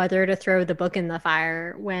argument about whether to throw the book in the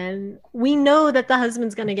fire when we know that the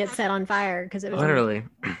husband's going to get set on fire because it was Literally.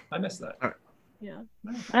 I missed that. Yeah.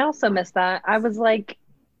 I also missed that. I was like,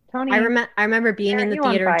 Tony, I remember being Why in are the you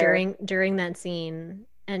on theater fire? during that scene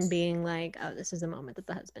and being like, oh, this is the moment that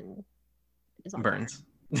the husband is on fire. Burns.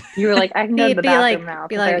 you were like, I can go to the Be bathroom like- now.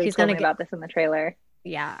 be 'cause like, they already he's told gonna me get- about this in the trailer.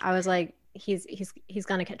 Yeah, I was like, he's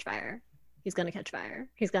gonna catch fire. He's gonna catch fire.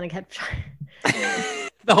 He's gonna catch fire.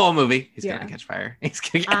 The whole movie. He's Yeah. gonna catch fire. He's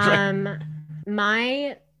gonna catch fire.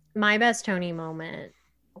 My best Tony moment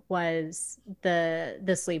was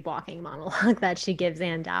the sleepwalking monologue that she gives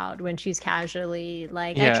Ann Dowd when she's casually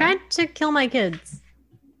like, I Yeah. tried to kill my kids.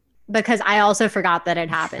 Because I also forgot that it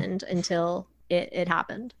happened until it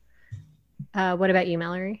happened. What about you,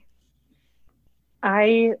 Mallory?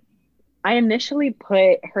 I initially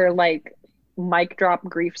put her like mic drop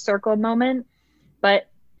grief circle moment, but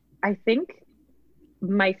I think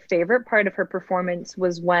my favorite part of her performance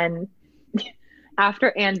was when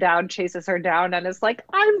after Ann Dowd chases her down and is like,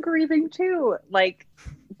 I'm grieving too. Like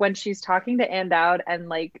when she's talking to Ann Dowd and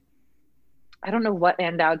like, I don't know what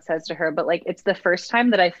Ann Dowd says to her, but like it's the first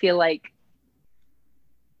time that I feel like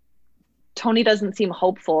Toni doesn't seem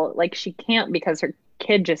hopeful. Like she can't because her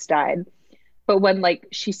kid just died. But when like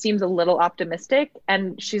she seems a little optimistic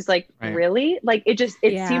and she's like, Right. really? Like it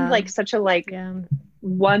Yeah. seemed like such a like Yeah.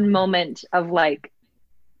 one moment of like,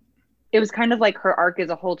 it was kind of like her arc as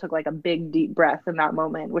a whole took like a big deep breath in that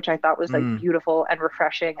moment, which I thought was like beautiful and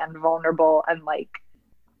refreshing and vulnerable. And like,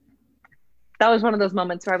 that was one of those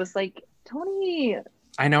moments where I was like, Toni,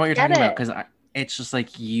 I know what you're Get talking about it. because it's just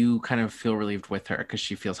like you kind of feel relieved with her because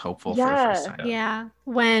she feels hopeful for the Yeah. first time. Yeah.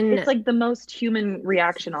 When it's like the most human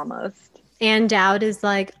reaction almost. Ann Dowd is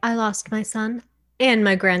like, I lost my son and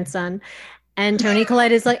my grandson. And Toni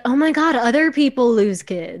Collette is like, oh my God, other people lose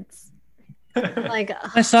kids. Like,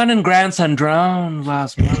 My son and grandson drowned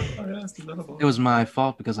last month. Oh, yeah, that's notable. It was my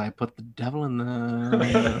fault because I put the devil in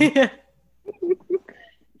the.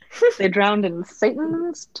 They drowned in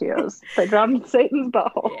Satan's tears. They drowned in Satan's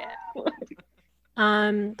butthole.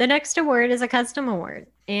 The next award is a custom award,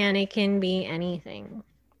 and it can be anything.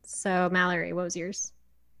 So, Mallory, what was yours?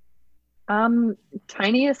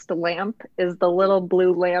 Tiniest lamp is the little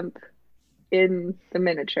blue lamp in the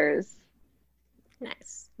miniatures.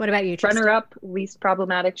 Nice. What about you, Tristan? Runner up, least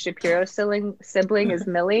problematic Shapiro sibling is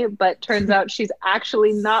Millie, but turns out she's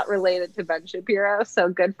actually not related to Ben Shapiro, so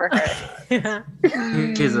good for her.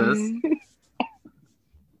 Jesus.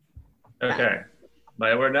 Okay. My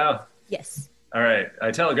award now? Yes. All right. I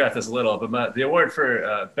telegraphed this a little, but the award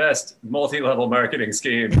for best multi-level marketing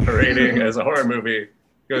scheme parading as a horror movie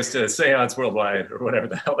goes to Seance Worldwide, or whatever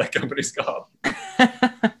the hell that company's called.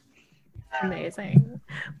 Amazing.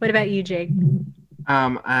 What about you, Jake?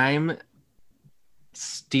 I'm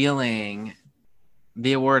stealing.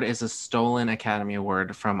 The award is a stolen Academy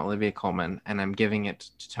Award from Olivia Colman, and I'm giving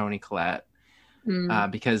it to Toni Collette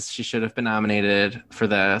because she should have been nominated for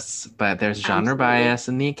this, but there's genre bias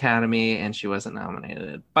in the Academy, and she wasn't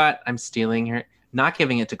nominated. But I'm stealing her, not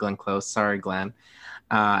giving it to Glenn Close. Sorry, Glenn.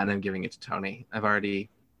 And I'm giving it to Toni. I've already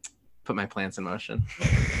put my plans in motion.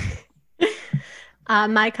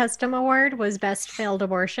 My custom award was best failed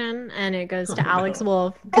abortion, and it goes to Alex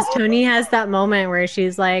Wolff because Toni has that moment where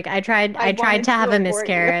she's like, I tried to have a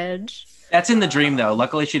miscarriage. That's in the dream, though.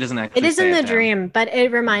 Luckily, she doesn't actually. It is say in the though. dream, but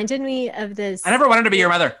it reminded me of this. I never wanted to be your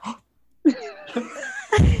mother.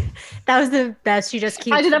 That was the best. She just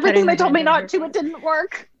keeps. I did everything they told me not to. to. It didn't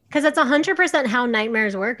work. Because that's 100% how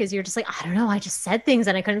nightmares work. Is you're just like, I don't know. I just said things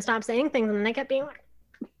and I couldn't stop saying things, and then I kept being like.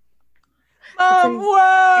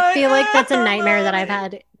 I feel like that's a nightmare that I've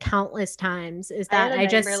had countless times. Is that I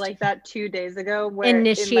just like that 2 days ago where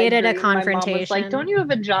initiated in my a dream, my mom was confrontation. like, don't you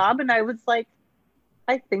have a job? And I was like,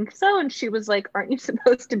 I think so. And she was like, aren't you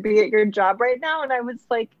supposed to be at your job right now? And I was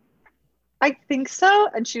like, I think so.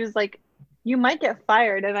 And she was like, you might get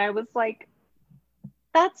fired. And I was like,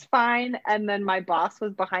 that's fine. And then my boss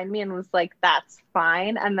was behind me and was like, that's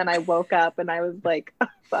fine. And then I woke up and I was like, oh,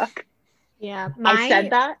 fuck. Yeah, I said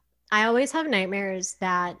that. I always have nightmares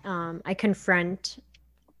that I confront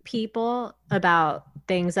people about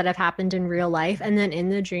things that have happened in real life, and then in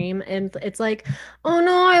the dream, and it's like, oh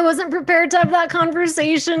no, I wasn't prepared to have that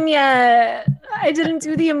conversation yet. I didn't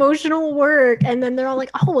do the emotional work, and then they're all like,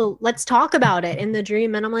 oh well, let's talk about it in the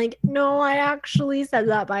dream, and I'm like, no, I actually said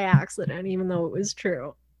that by accident, even though it was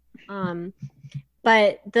true.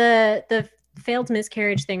 But the failed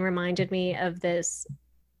miscarriage thing reminded me of this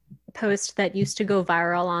post that used to go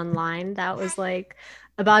viral online that was like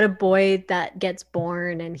about a boy that gets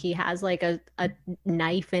born and he has like a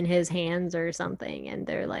knife in his hands or something, and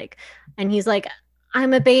they're like, and he's like,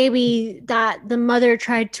 I'm a baby that the mother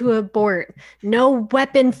tried to abort, no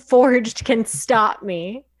weapon forged can stop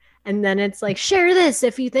me. And then it's like, share this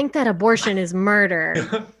if you think that abortion is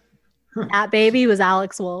murder. That baby was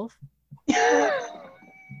Alex Wolff.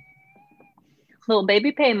 Little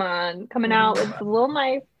baby Paimon coming out with a little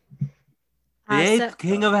knife. The eighth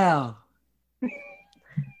king of hell.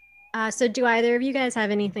 So do either of you guys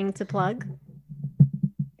have anything to plug?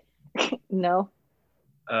 No.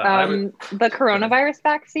 The coronavirus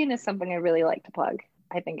vaccine is something I really like to plug.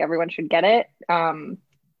 I think everyone should get it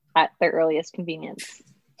at their earliest convenience.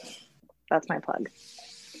 That's my plug.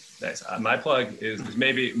 Nice. My plug is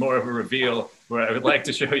maybe more of a reveal where I would like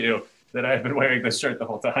to show you that I've been wearing this shirt the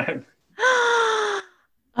whole time.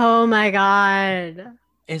 Oh my God.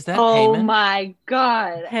 Is that Oh payment? my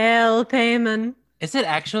God. Hail Payman. Is it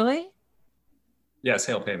actually? Yes,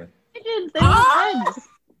 hail payment. Pigeons, they have heads.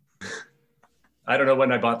 I don't know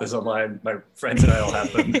when I bought this online. My friends and I all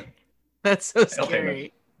have them. That's so Hail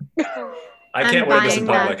scary. I I'm can't wear this in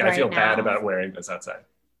buying public. that I feel right bad now. about wearing this outside.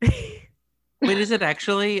 Wait, is it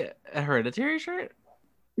actually a Hereditary shirt?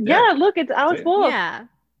 Yeah, look, it's Alex See? Wolff. Yeah.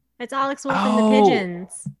 It's Alex Wolff and the Oh.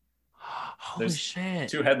 Pigeons. Holy There's shit.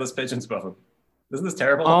 2 headless pigeons above them. Isn't this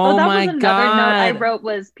terrible? Oh that my was another note I God. wrote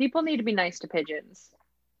was people need to be nice to pigeons.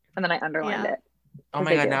 And then I underlined Yeah. it. Oh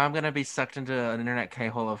my they God, do. now I'm going to be sucked into an internet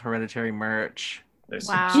K-hole of Hereditary merch. There's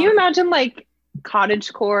Wow. Can you imagine like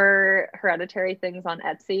cottagecore hereditary things on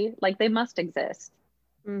Etsy? Like they must exist.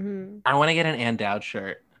 Mm-hmm. I want to get an Ann Dowd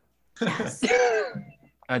shirt. Yes.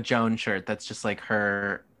 A Joan shirt that's just like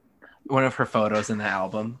one of her photos in the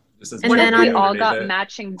album. Just as And What then if we on- all underneath got it.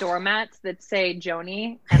 matching doormats that say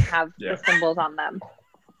Joni and have Yeah. the symbols on them?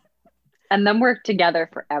 And then work together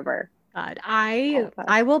forever. God,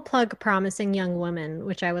 I will plug Promising Young Woman,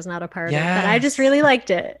 which I was not a part of, but I just Yes. really liked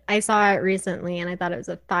it. I saw it recently and I thought it was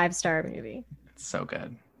a 5-star movie. It's so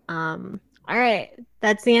good. All right.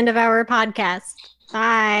 That's the end of our podcast.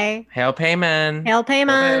 Bye. Hail Payman. Hail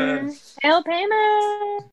Payman. Payman. Hail payment!